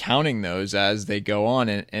really counting those as they go on.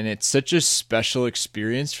 And it's such a special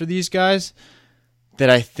experience for these guys that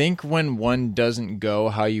I think when one doesn't go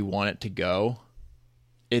how you want it to go,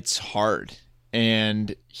 it's hard.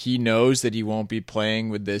 And he knows that he won't be playing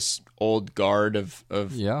with this old guard of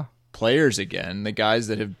players again, the guys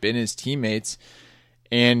that have been his teammates.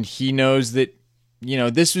 And he knows that, you know,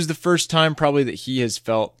 this was the first time probably that he has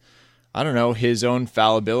felt, I don't know, his own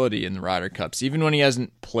fallibility in the Ryder Cups. Even when he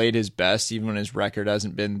hasn't played his best, even when his record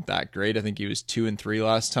hasn't been that great, I think he was 2-3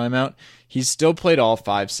 last time out, he's still played all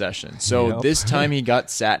 5 sessions. So this time he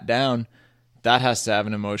got sat down, that has to have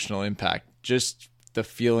an emotional impact. Just the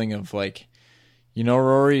feeling of like, you know,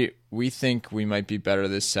 Rory, we think we might be better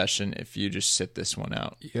this session if you just sit this one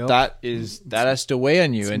out. Yep. That has to weigh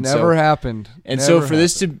on you. It's never happened. And so for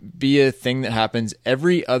this to be a thing that happens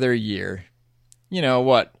every other year, you know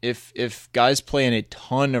what? If guys play in a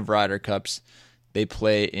ton of Ryder Cups, they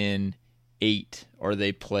play in 8 or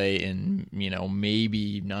they play in, you know,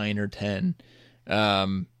 maybe 9 or 10.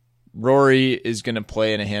 Rory is going to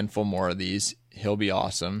play in a handful more of these. He'll be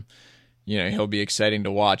awesome. You know, he'll be exciting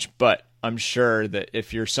to watch. But I'm sure that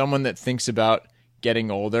if you're someone that thinks about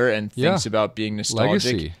getting older and thinks about being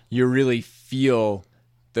nostalgic, legacy. You really feel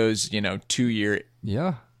those, you know, 2-year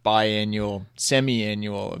biannual,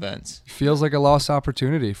 semi-annual events. Feels like a lost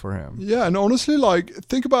opportunity for him. Yeah, and honestly, like,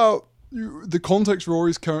 think about the context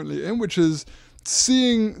Rory's currently in, which is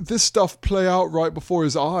seeing this stuff play out right before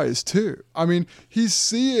his eyes too. I mean, he's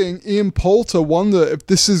seeing Ian Poulter wonder if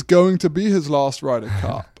this is going to be his last Ryder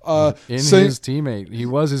Cup. His teammate. He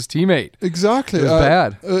was his teammate. Exactly. It was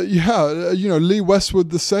bad. You know, Lee Westwood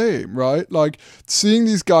the same, right? Like, seeing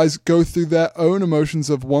these guys go through their own emotions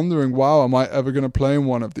of wondering, wow, am I ever going to play in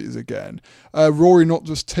one of these again? Rory not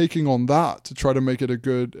just taking on that to try to make it a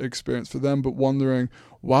good experience for them, but wondering,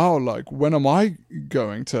 wow, like, when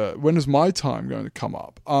is my time going to come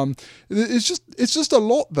up? It's just a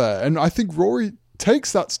lot there. And I think Rory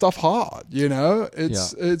takes that stuff hard, you know?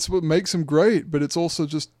 It's what makes him great, but it's also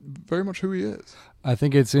just very much who he is. I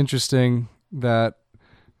think it's interesting that,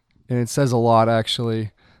 and it says a lot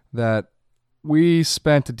actually, that we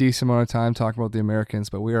spent a decent amount of time talking about the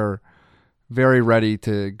Americans, but we are very ready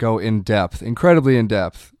to go incredibly in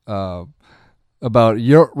depth, about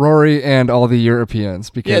Rory and all the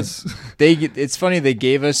Europeans, because it's funny, they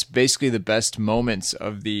gave us basically the best moments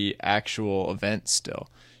of the actual event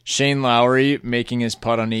still. Shane Lowry making his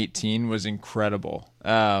putt on 18 was incredible,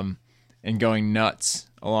 and going nuts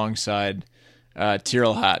alongside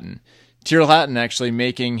Tyrrell Hatton. Tyrrell Hatton actually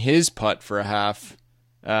making his putt for a half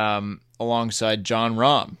alongside Jon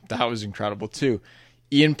Rahm. That was incredible too.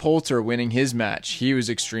 Ian Poulter winning his match. He was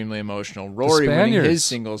extremely emotional. Rory winning his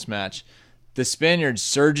singles match. The Spaniards,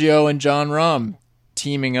 Sergio and Jon Rahm,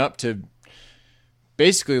 teaming up to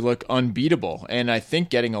basically look unbeatable, and I think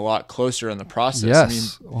getting a lot closer in the process.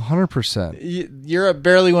 Yes, 100%. Europe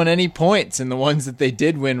barely won any points, and the ones that they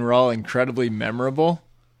did win were all incredibly memorable.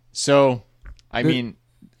 So, I mean,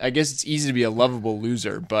 I guess it's easy to be a lovable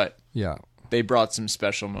loser, but yeah, they brought some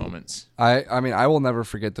special moments. I mean, I will never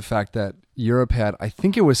forget the fact that Europe had, I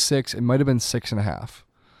think it was 6, it might have been 6.5.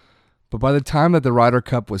 But by the time that the Ryder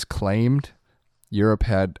Cup was claimed, Europe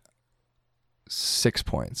had 6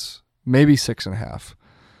 points, maybe 6.5.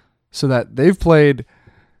 So that they've played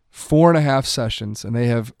 4.5 sessions and they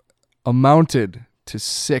have amounted to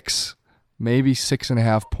 6, maybe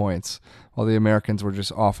 6.5 points, while the Americans were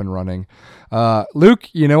just off and running. Luke,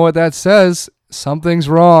 you know what that says? Something's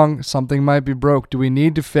wrong. Something might be broke. Do we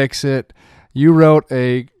need to fix it? You wrote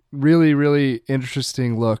a really, really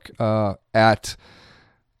interesting look at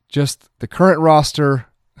just the current roster,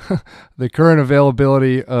 the current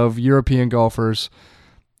availability of European golfers,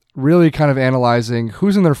 really kind of analyzing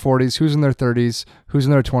who's in their 40s, who's in their 30s, who's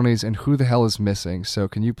in their 20s, and who the hell is missing. So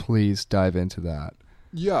can you please dive into that?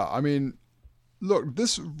 Yeah, I mean, look,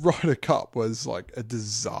 this Ryder Cup was like a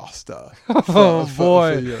disaster.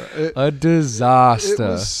 A disaster. It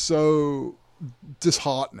was so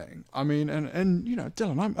disheartening. I mean, and you know,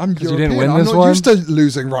 Dylan, I'm European. You didn't win I'm this not one? used to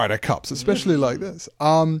losing Ryder Cups, especially like this.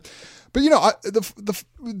 But you know,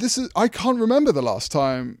 I can't remember the last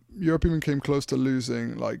time Europe even came close to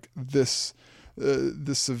losing like this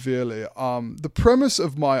severely. The premise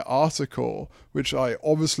of my article, which I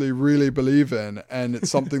obviously really believe in, and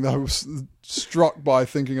it's something that I was struck by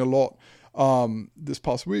thinking a lot this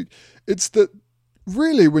past week, it's that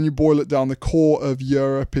really when you boil it down, the core of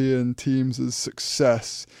European teams'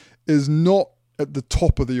 success is not at the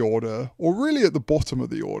top of the order or really at the bottom of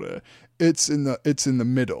the order. It's in the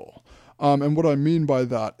middle. And what I mean by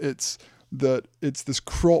that, it's this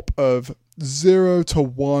crop of 0 to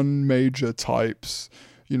 1 major types,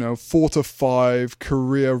 4 to 5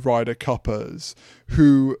 career Ryder Cuppers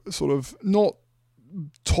who sort of not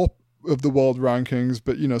top of the world rankings,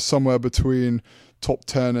 but somewhere between top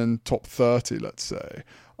 10 and top 30, let's say.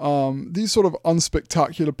 These sort of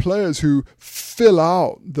unspectacular players who fill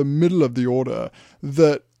out the middle of the order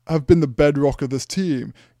that have been the bedrock of this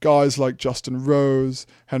team. Guys like Justin Rose,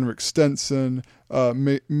 Henrik Stenson,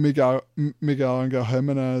 Miguel Angel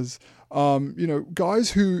Jimenez,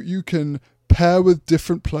 guys who you can pair with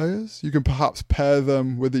different players. You can perhaps pair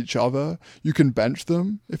them with each other. You can bench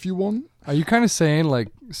them if you want. Are you kind of saying like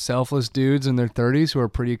selfless dudes in their 30s who are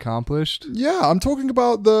pretty accomplished? Yeah, I'm talking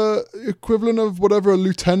about the equivalent of whatever a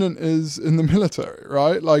lieutenant is in the military,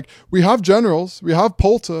 right? Like we have generals, we have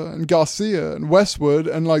Poulter and Garcia and Westwood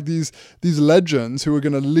and like these legends who are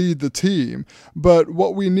going to lead the team. But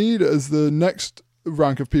what we need is the next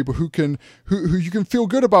rank of people who you can feel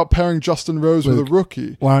good about pairing Justin Rose with a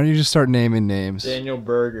rookie. Why don't you just start naming names? Daniel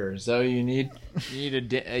Berger. Is that what you need? You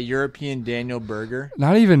need a European Daniel Berger?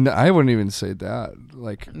 Not even, I wouldn't even say that.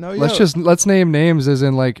 Like, no, let's name names as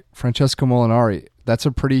in like Francesco Molinari. That's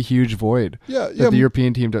a pretty huge void. The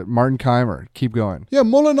European team did. Martin Keimer. Keep going. Yeah,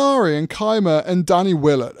 Molinari and Keimer and Danny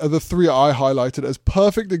Willett are the three I highlighted as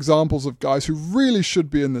perfect examples of guys who really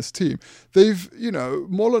should be in this team.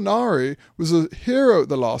 Molinari was a hero at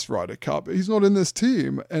the last Ryder Cup. He's not in this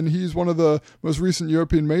team, and he's one of the most recent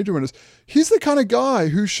European major winners. He's the kind of guy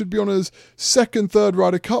who should be on his second, third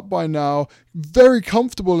Ryder Cup by now, very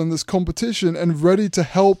comfortable in this competition and ready to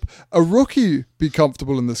help a rookie be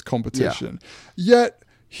comfortable in this competition. Yeah. Yet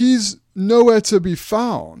he's nowhere to be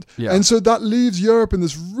found. Yeah. And so that leaves Europe in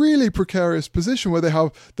this really precarious position where they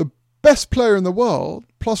have the best player in the world,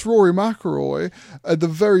 plus Rory McIlroy at the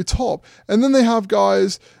very top. And then they have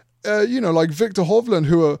guys, like Victor Hovland,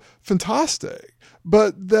 who are fantastic,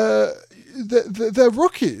 but they're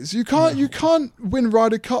rookies. You can't win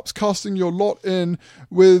Ryder Cups casting your lot in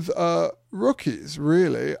with rookies,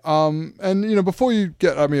 really. And before you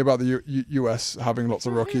get at me about the US having lots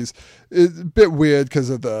of rookies, it's a bit weird because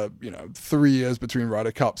of the 3 years between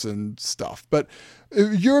Ryder Cups and stuff. But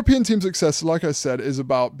European team success, like I said, is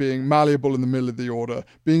about being malleable in the middle of the order,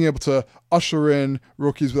 being able to usher in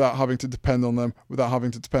rookies without having to depend on them, without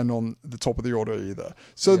having to depend on the top of the order either.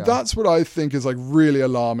 So that's what I think is like really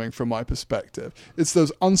alarming from my perspective. It's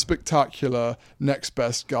those unspectacular next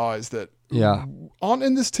best guys that aren't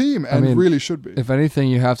in this team and really should be. If anything,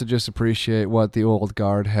 you have to just appreciate what the old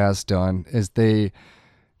guard has done is they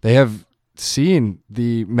have seen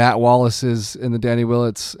the Matt Wallaces and the Danny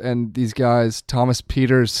Willets and these guys, Thomas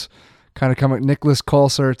Peters, kind of coming, Nicholas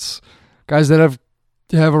Colserts, guys that have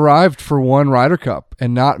arrived for one Ryder Cup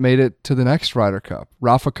and not made it to the next Ryder Cup.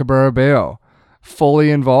 Rafa Cabrera-Bello, fully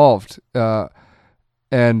involved,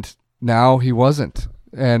 and now he wasn't.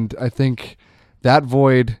 And I think That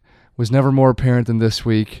void was never more apparent than this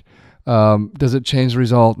week. Does it change the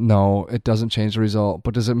result? No, it doesn't change the result.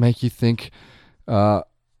 But does it make you think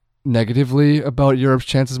negatively about Europe's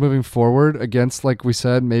chances moving forward against, like we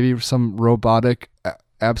said, maybe some robotic,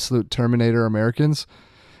 absolute Terminator Americans?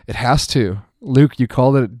 It has to. Luke, you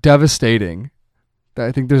called it devastating.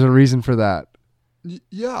 I think there's a reason for that.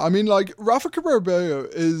 Yeah, I mean, like, Rafa Cabrera Bello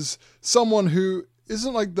is someone who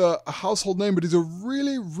isn't like a household name, but he's a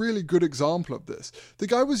really, really good example of this. The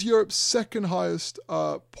guy was Europe's second highest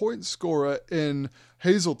point scorer in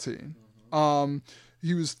Hazeltine.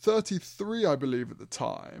 He was 33, I believe, at the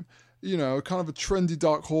time. You know, kind of a trendy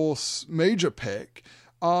dark horse major pick.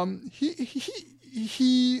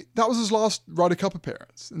 He that was his last Ryder Cup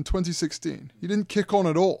appearance in 2016. He didn't kick on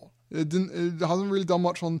at all. It hasn't really done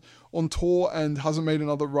much on tour and hasn't made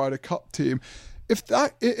another Ryder Cup team. If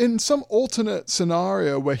that, in some alternate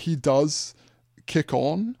scenario where he does kick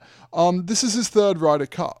on, this is his third Ryder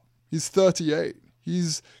Cup. He's 38.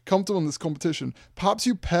 He's comfortable in this competition. Perhaps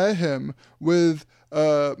you pair him with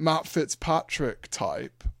a Matt Fitzpatrick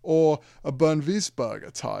type or a Bernd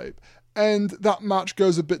Wiesberger type, and that match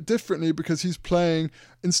goes a bit differently because he's playing,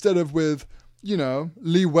 instead of with, you know,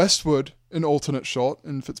 Lee Westwood in alternate shot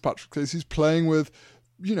in Fitzpatrick's case, he's playing with,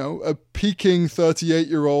 you know, a peaking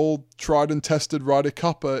 38-year-old tried and tested Ryder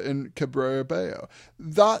Cupper in Cabrera Bello.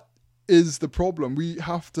 That is the problem. We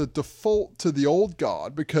have to default to the old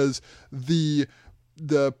guard because the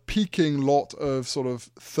peaking lot of sort of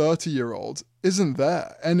 30-year-olds isn't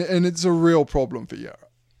there, and it's a real problem for Europe.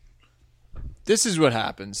 This is what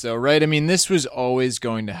happens, though, right? I mean, this was always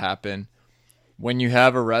going to happen when you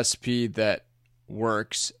have a recipe that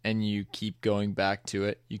works and you keep going back to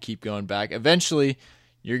it. You keep going back. Eventually,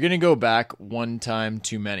 you're going to go back one time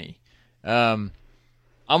too many. I'm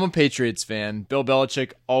a Patriots fan. Bill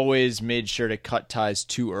Belichick always made sure to cut ties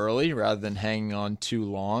too early rather than hanging on too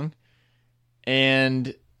long.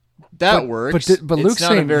 And that works. But Luke's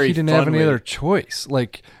saying he didn't have any other choice.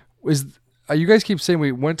 Like, you guys keep saying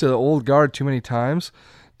we went to the old guard too many times.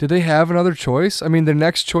 Did they have another choice? I mean, the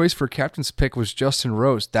next choice for captain's pick was Justin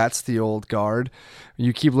Rose. That's the old guard.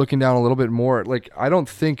 You keep looking down a little bit more. Like, I don't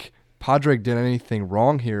think Padraig did anything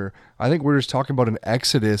wrong here. I think we're just talking about an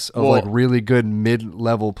exodus of like really good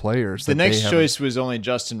mid-level players. The next choice was only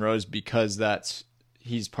Justin Rose because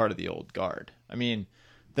he's part of the old guard. I mean,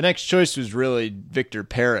 the next choice was really Victor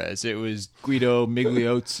Perez. It was Guido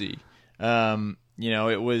Migliozzi. You know,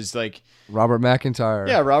 it was like Robert McIntyre.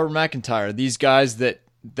 Yeah, Robert McIntyre. These guys that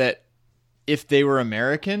if they were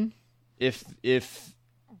American, if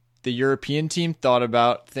the European team thought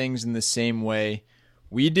about things in the same way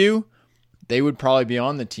we do, they would probably be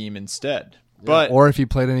on the team instead. Yeah. Or if he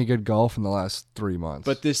played any good golf in the last 3 months.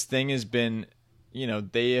 But this thing has been, you know,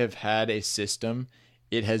 they have had a system.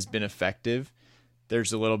 It has been effective.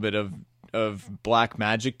 There's a little bit of black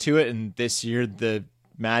magic to it, and this year the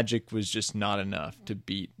magic was just not enough to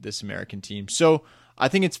beat this American team. So I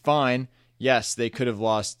think it's fine. Yes, they could have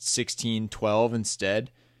lost 16-12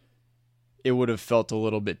 instead. It would have felt a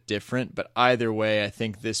little bit different, but either way, I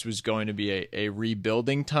think this was going to be a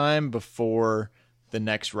rebuilding time before the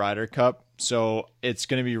next Ryder Cup. So it's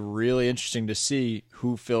going to be really interesting to see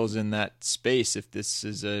who fills in that space if this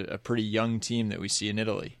is a pretty young team that we see in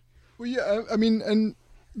Italy. Well, yeah, I mean, and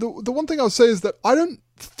the one thing I'll say is that I don't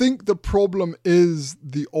think the problem is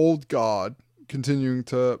the old guard continuing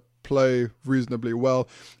to play reasonably well,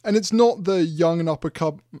 and it's not the young and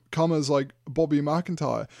upper-comers like Bobby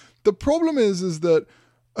McIntyre. The problem is that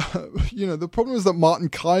the problem is that Martin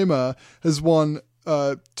Keimer has won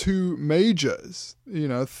 2 majors,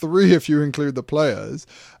 3 if you include the players,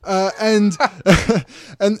 and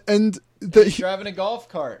he's driving a golf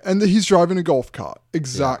cart. And he's driving a golf cart.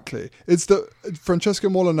 Exactly. Yeah. It's Francesco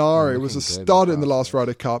Molinari was a stud in the last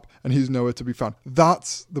Ryder Cup, and he's nowhere to be found.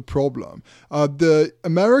 That's the problem. The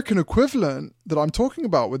American equivalent that I'm talking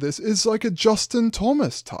about with this is like a Justin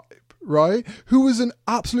Thomas type, right? Who was an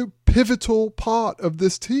absolute pivotal part of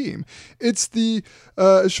this team. It's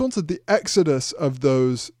as Sean said, the exodus of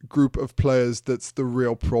those group of players that's the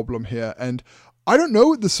real problem here. And I don't know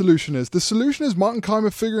what the solution is. The solution is Martin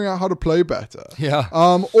Keimer figuring out how to play better. Yeah.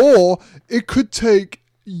 Or it could take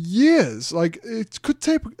years. Like, it could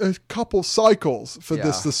take a couple cycles for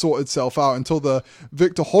this to sort itself out until the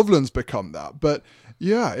Victor Hovlands become that. But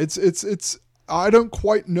yeah, it's I don't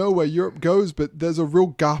quite know where Europe goes, but there's a real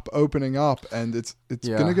gap opening up, and it's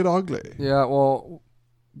going to get ugly. Yeah, well,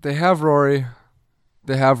 they have Rory,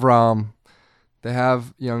 they have Rahm, they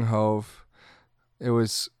have Young Hove. It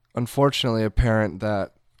was unfortunately apparent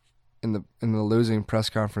that in the losing press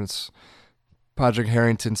conference, Padraig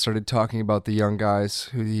Harrington started talking about the young guys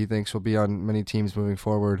who he thinks will be on many teams moving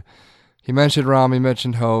forward. He mentioned Rahm, he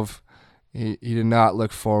mentioned Hove. He did not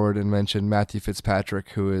look forward and mention Matthew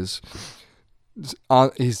Fitzpatrick, who is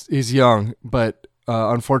he's young, but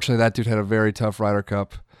unfortunately that dude had a very tough Ryder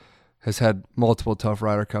Cup, has had multiple tough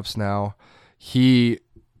Ryder Cups now. He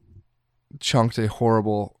chunked a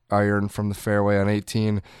horrible iron from the fairway on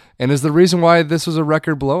 18 and is the reason why this was a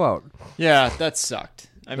record blowout. Yeah, that sucked.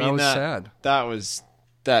 I mean, was sad.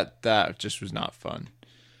 That just was not fun.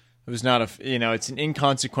 It was not it's an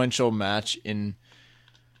inconsequential match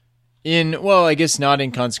well, I guess not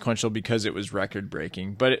inconsequential because it was record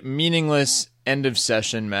breaking, but meaningless end of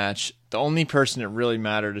session match. The only person it really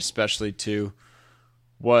mattered especially to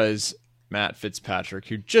was Matt Fitzpatrick,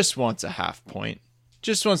 who just wants a half point,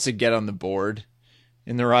 just wants to get on the board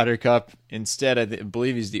in the Ryder Cup. Instead, I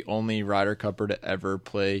believe he's the only Ryder Cupper to ever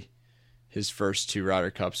play his first 2 Ryder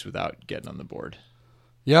Cups without getting on the board.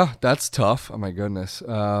 Yeah, that's tough. Oh my goodness.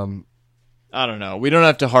 I don't know. We don't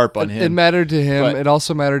have to harp on him. It mattered to him. It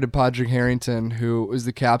also mattered to Padraig Harrington, who was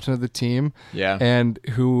the captain of the team. Yeah. And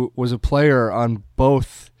who was a player on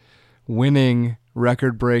both winning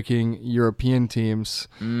record-breaking European teams.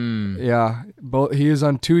 Yeah. He is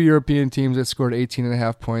on 2 European teams that scored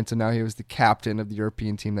 18.5 points, and now he was the captain of the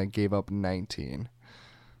European team that gave up 19.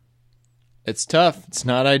 It's tough. It's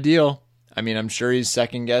not ideal. I mean, I'm sure he's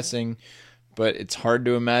second-guessing, but it's hard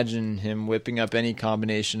to imagine him whipping up any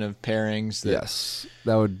combination of pairings. Yes,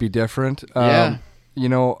 that would be different. Yeah.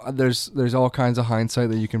 There's all kinds of hindsight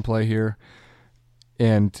that you can play here.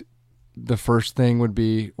 And the first thing would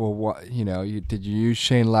be, well, did you use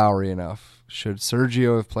Shane Lowry enough? Should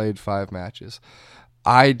Sergio have played 5 matches?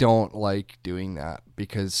 I don't like doing that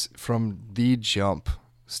because from the jump,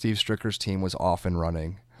 Steve Stricker's team was off and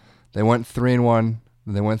running. They went 3-1,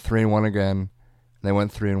 they went 3-1 again. They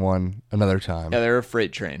went 3-1 another time. Yeah, they were a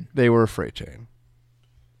freight train. They were a freight train.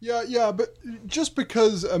 Yeah, but just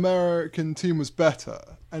because American team was better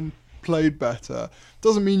and played better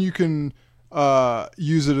doesn't mean you can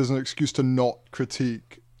use it as an excuse to not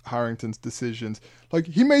critique Harrington's decisions. Like,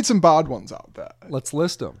 he made some bad ones out there. Let's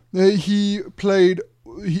list them. He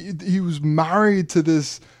was married to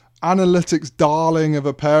this analytics darling of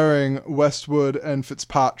a pairing, Westwood and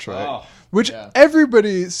Fitzpatrick, which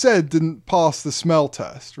everybody said didn't pass the smell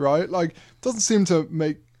test, right? Like, doesn't seem to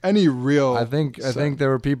make any real sense. I think there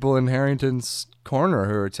were people in Harrington's corner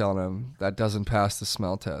who were telling him that doesn't pass the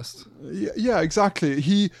smell test. Yeah, exactly.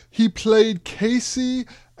 He played Casey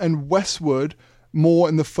and Westwood more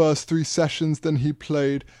in the first 3 sessions than he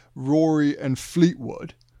played Rory and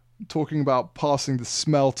Fleetwood. Talking about passing the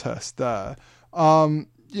smell test there.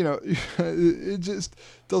 It just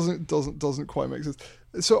doesn't quite make sense.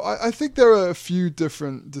 So I think there are a few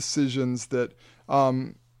different decisions that,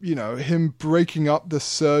 him breaking up the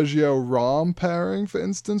Sergio Rahm pairing, for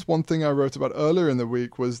instance. One thing I wrote about earlier in the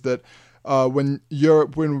week was that when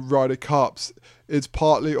Europe win Ryder Cups, it's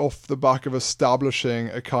partly off the back of establishing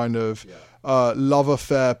a kind of love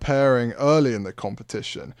affair pairing early in the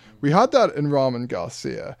competition. We had that in Rahm and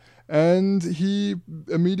Garcia, and he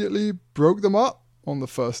immediately broke them up on the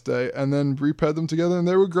first day and then repaired them together, and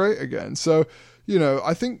they were great again. So,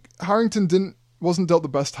 I think Harrington wasn't dealt the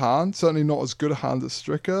best hand, certainly not as good a hand as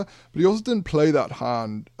Stricker, but he also didn't play that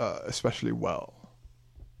hand especially well.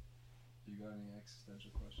 You got any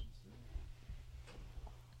existential questions?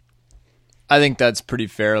 I think that's pretty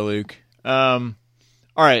fair, Luke. All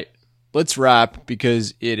right, let's wrap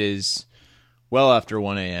because it is well after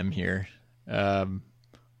 1 a.m. here. Our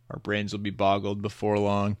brains will be boggled before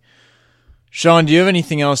long. Sean, do you have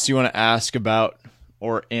anything else you want to ask about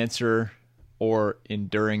or answer or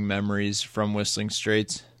enduring memories from Whistling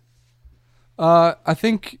Straits? I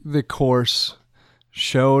think the course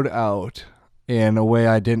showed out in a way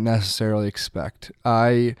I didn't necessarily expect.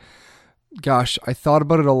 I thought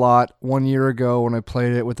about it a lot 1 year ago when I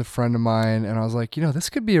played it with a friend of mine, and I was like, this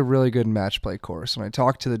could be a really good match play course. And I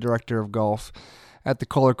talked to the director of golf at the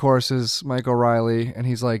Kohler courses, Mike O'Reilly, and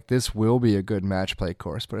he's like, this will be a good match play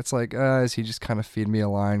course. But it's like, is he just kind of feed me a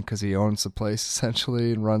line because he owns the place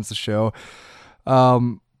essentially and runs the show?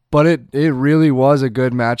 But it really was a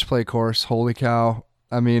good match play course. Holy cow.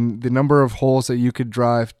 I mean, the number of holes that you could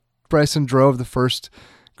drive. Bryson drove the first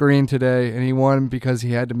green today, and he won because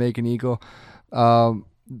he had to make an eagle.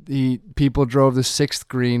 People drove the 6th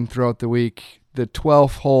green throughout the week. The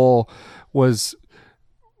 12th hole was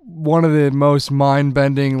one of the most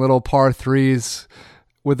mind-bending little par 3s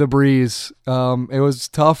with a breeze. It was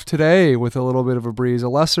tough today with a little bit of a breeze, a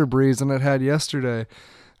lesser breeze than it had yesterday.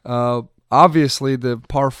 Obviously, the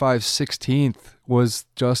par 5 16th was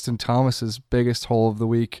Justin Thomas's biggest hole of the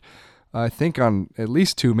week. I think on at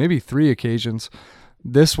least 2, maybe 3 occasions.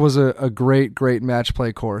 This was a great, great match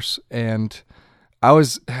play course, and I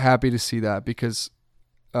was happy to see that because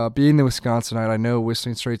being the Wisconsinite, I know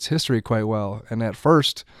Whistling Straits history quite well. And at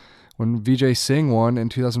first, when Vijay Singh won in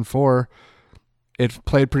 2004, it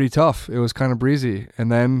played pretty tough. It was kind of breezy.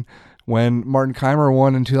 And then when Martin Keimer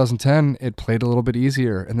won in 2010, it played a little bit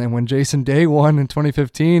easier. And then when Jason Day won in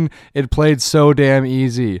 2015, it played so damn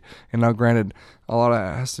easy. And now, granted, a lot of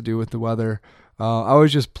that has to do with the weather. I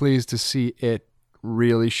was just pleased to see it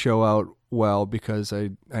really show out well because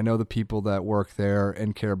I know the people that work there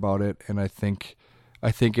and care about it, and I think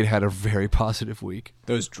it had a very positive week.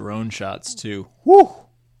 Those drone shots too. Woo!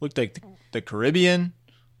 Looked like the Caribbean.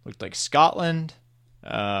 Looked like Scotland.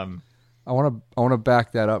 I want to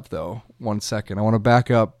back that up though. 1 second. I want to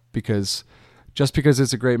back up because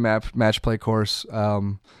it's a great match play course.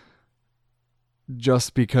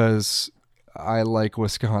 Just because I like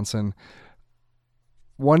Wisconsin.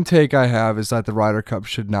 One take I have is that the Ryder Cup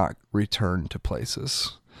should not return to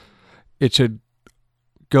places. It should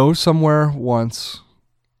go somewhere once,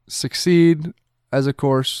 succeed as a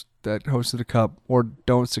course that hosted a cup, or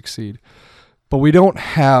don't succeed. But we don't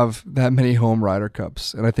have that many home Ryder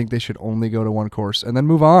Cups, and I think they should only go to one course and then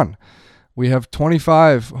move on. We have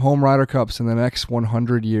 25 home Ryder Cups in the next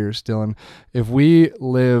 100 years, Dylan. If we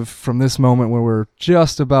live from this moment where we're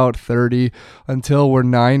just about 30 until we're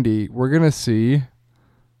 90, we're going to see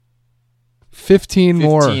 15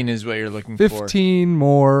 more. 15 is what you're looking for. 15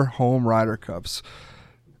 more home Ryder Cups.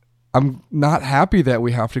 I'm not happy that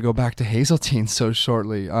we have to go back to Hazeltine so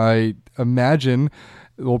shortly. I imagine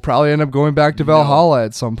we'll probably end up going back to Valhalla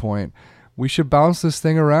at some point. We should bounce this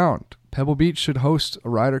thing around. Pebble Beach should host a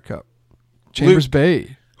Ryder Cup. Chambers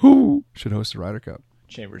Bay should host a Ryder Cup.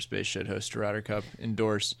 Chambers Bay should host a Ryder Cup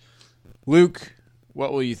indoors. Luke,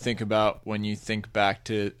 what will you think about when you think back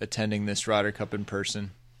to attending this Ryder Cup in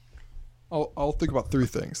person? I'll think about 3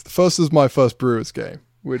 things. The first is my first Brewers game,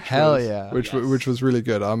 which was really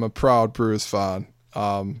good. I'm a proud Brewers fan.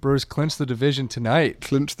 Brewers clinched the division tonight.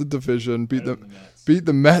 Beat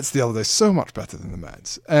the Mets the other day. So much better than the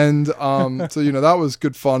Mets. And so that was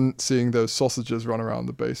good fun seeing those sausages run around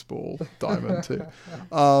the baseball diamond too.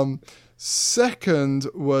 Second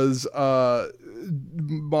was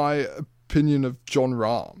my opinion of Jon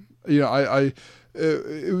Rahm.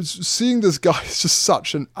 It was seeing this guy is just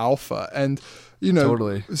such an alpha, and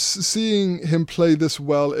totally. Seeing him play this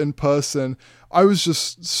well in person, I was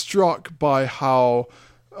just struck by how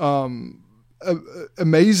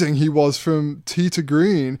amazing he was from tee to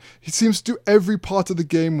green. He seems to do every part of the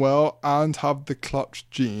game well and have the clutch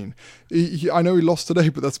gene. I know he lost today,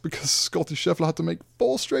 but that's because Scotty Scheffler had to make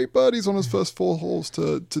 4 straight birdies on his first 4 holes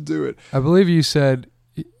to do it. I believe you said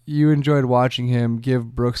you enjoyed watching him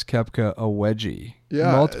give Brooks Koepka a wedgie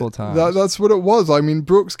multiple times. That's what it was. I mean,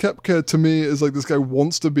 Brooks Koepka to me is like this guy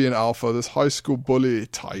wants to be an alpha, this high school bully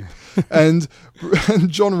type. and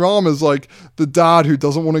Jon Rahm is like the dad who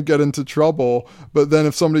doesn't want to get into trouble, but then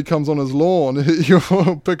if somebody comes on his lawn,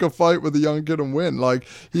 he'll pick a fight with a young kid and win. Like,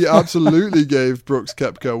 he absolutely gave Brooks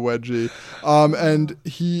Koepka a wedgie. And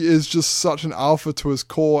he is just such an alpha to his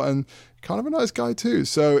core, and kind of a nice guy too.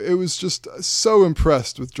 So it was just so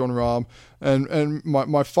impressed with Jon Rahm. And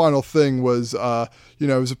my final thing was, it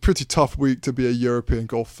was a pretty tough week to be a European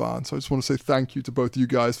golf fan. So I just want to say thank you to both you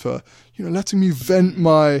guys for, letting me vent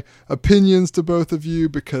my opinions to both of you,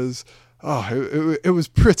 because it was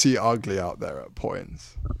pretty ugly out there at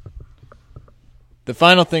points. The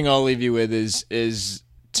final thing I'll leave you with is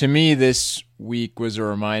to me, this week was a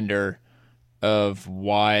reminder of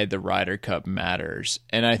why the Ryder Cup matters.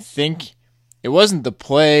 And I think it wasn't the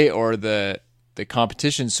play or the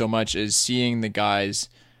competition so much as seeing the guys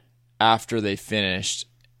after they finished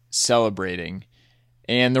celebrating.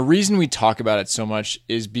 And the reason we talk about it so much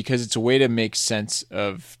is because it's a way to make sense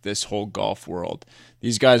of this whole golf world.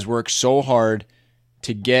 These guys work so hard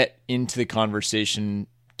to get into the conversation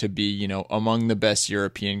to be, among the best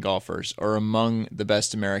European golfers or among the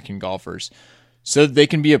best American golfers, so that they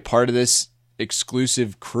can be a part of this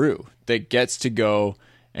exclusive crew that gets to go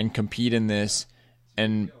and compete in this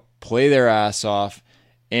and play their ass off.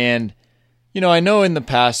 And I know in the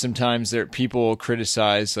past sometimes people will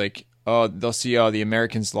criticize, like, they'll see the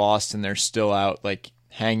Americans lost and they're still out, like,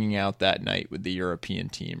 hanging out that night with the European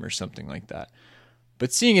team or something like that.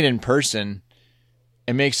 But seeing it in person,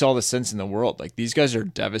 it makes all the sense in the world. Like, these guys are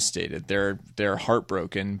devastated. They're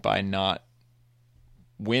heartbroken by not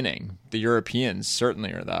winning. The Europeans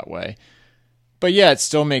certainly are that way. But yeah, it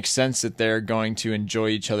still makes sense that they're going to enjoy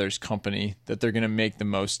each other's company, that they're going to make the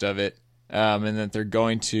most of it, and that they're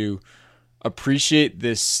going to appreciate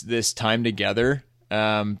this time together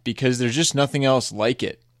because there's just nothing else like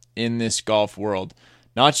it in this golf world.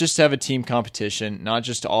 Not just to have a team competition, not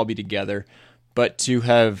just to all be together, but to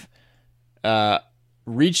have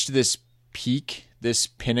reached this peak, this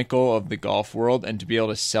pinnacle of the golf world, and to be able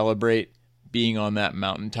to celebrate being on that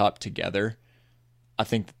mountaintop together. I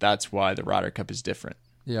think that's why the Ryder Cup is different.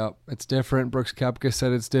 Yep, it's different. Brooks Koepka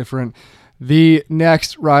said it's different. The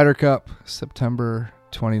next Ryder Cup, September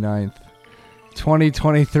 29th,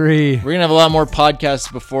 2023. We're going to have a lot more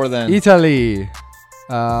podcasts before then. Italy.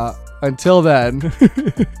 Until then,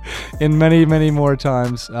 in many, many more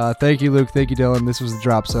times. Thank you, Luke. Thank you, Dylan. This was the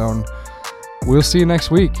Drop Zone. We'll see you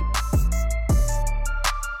next week.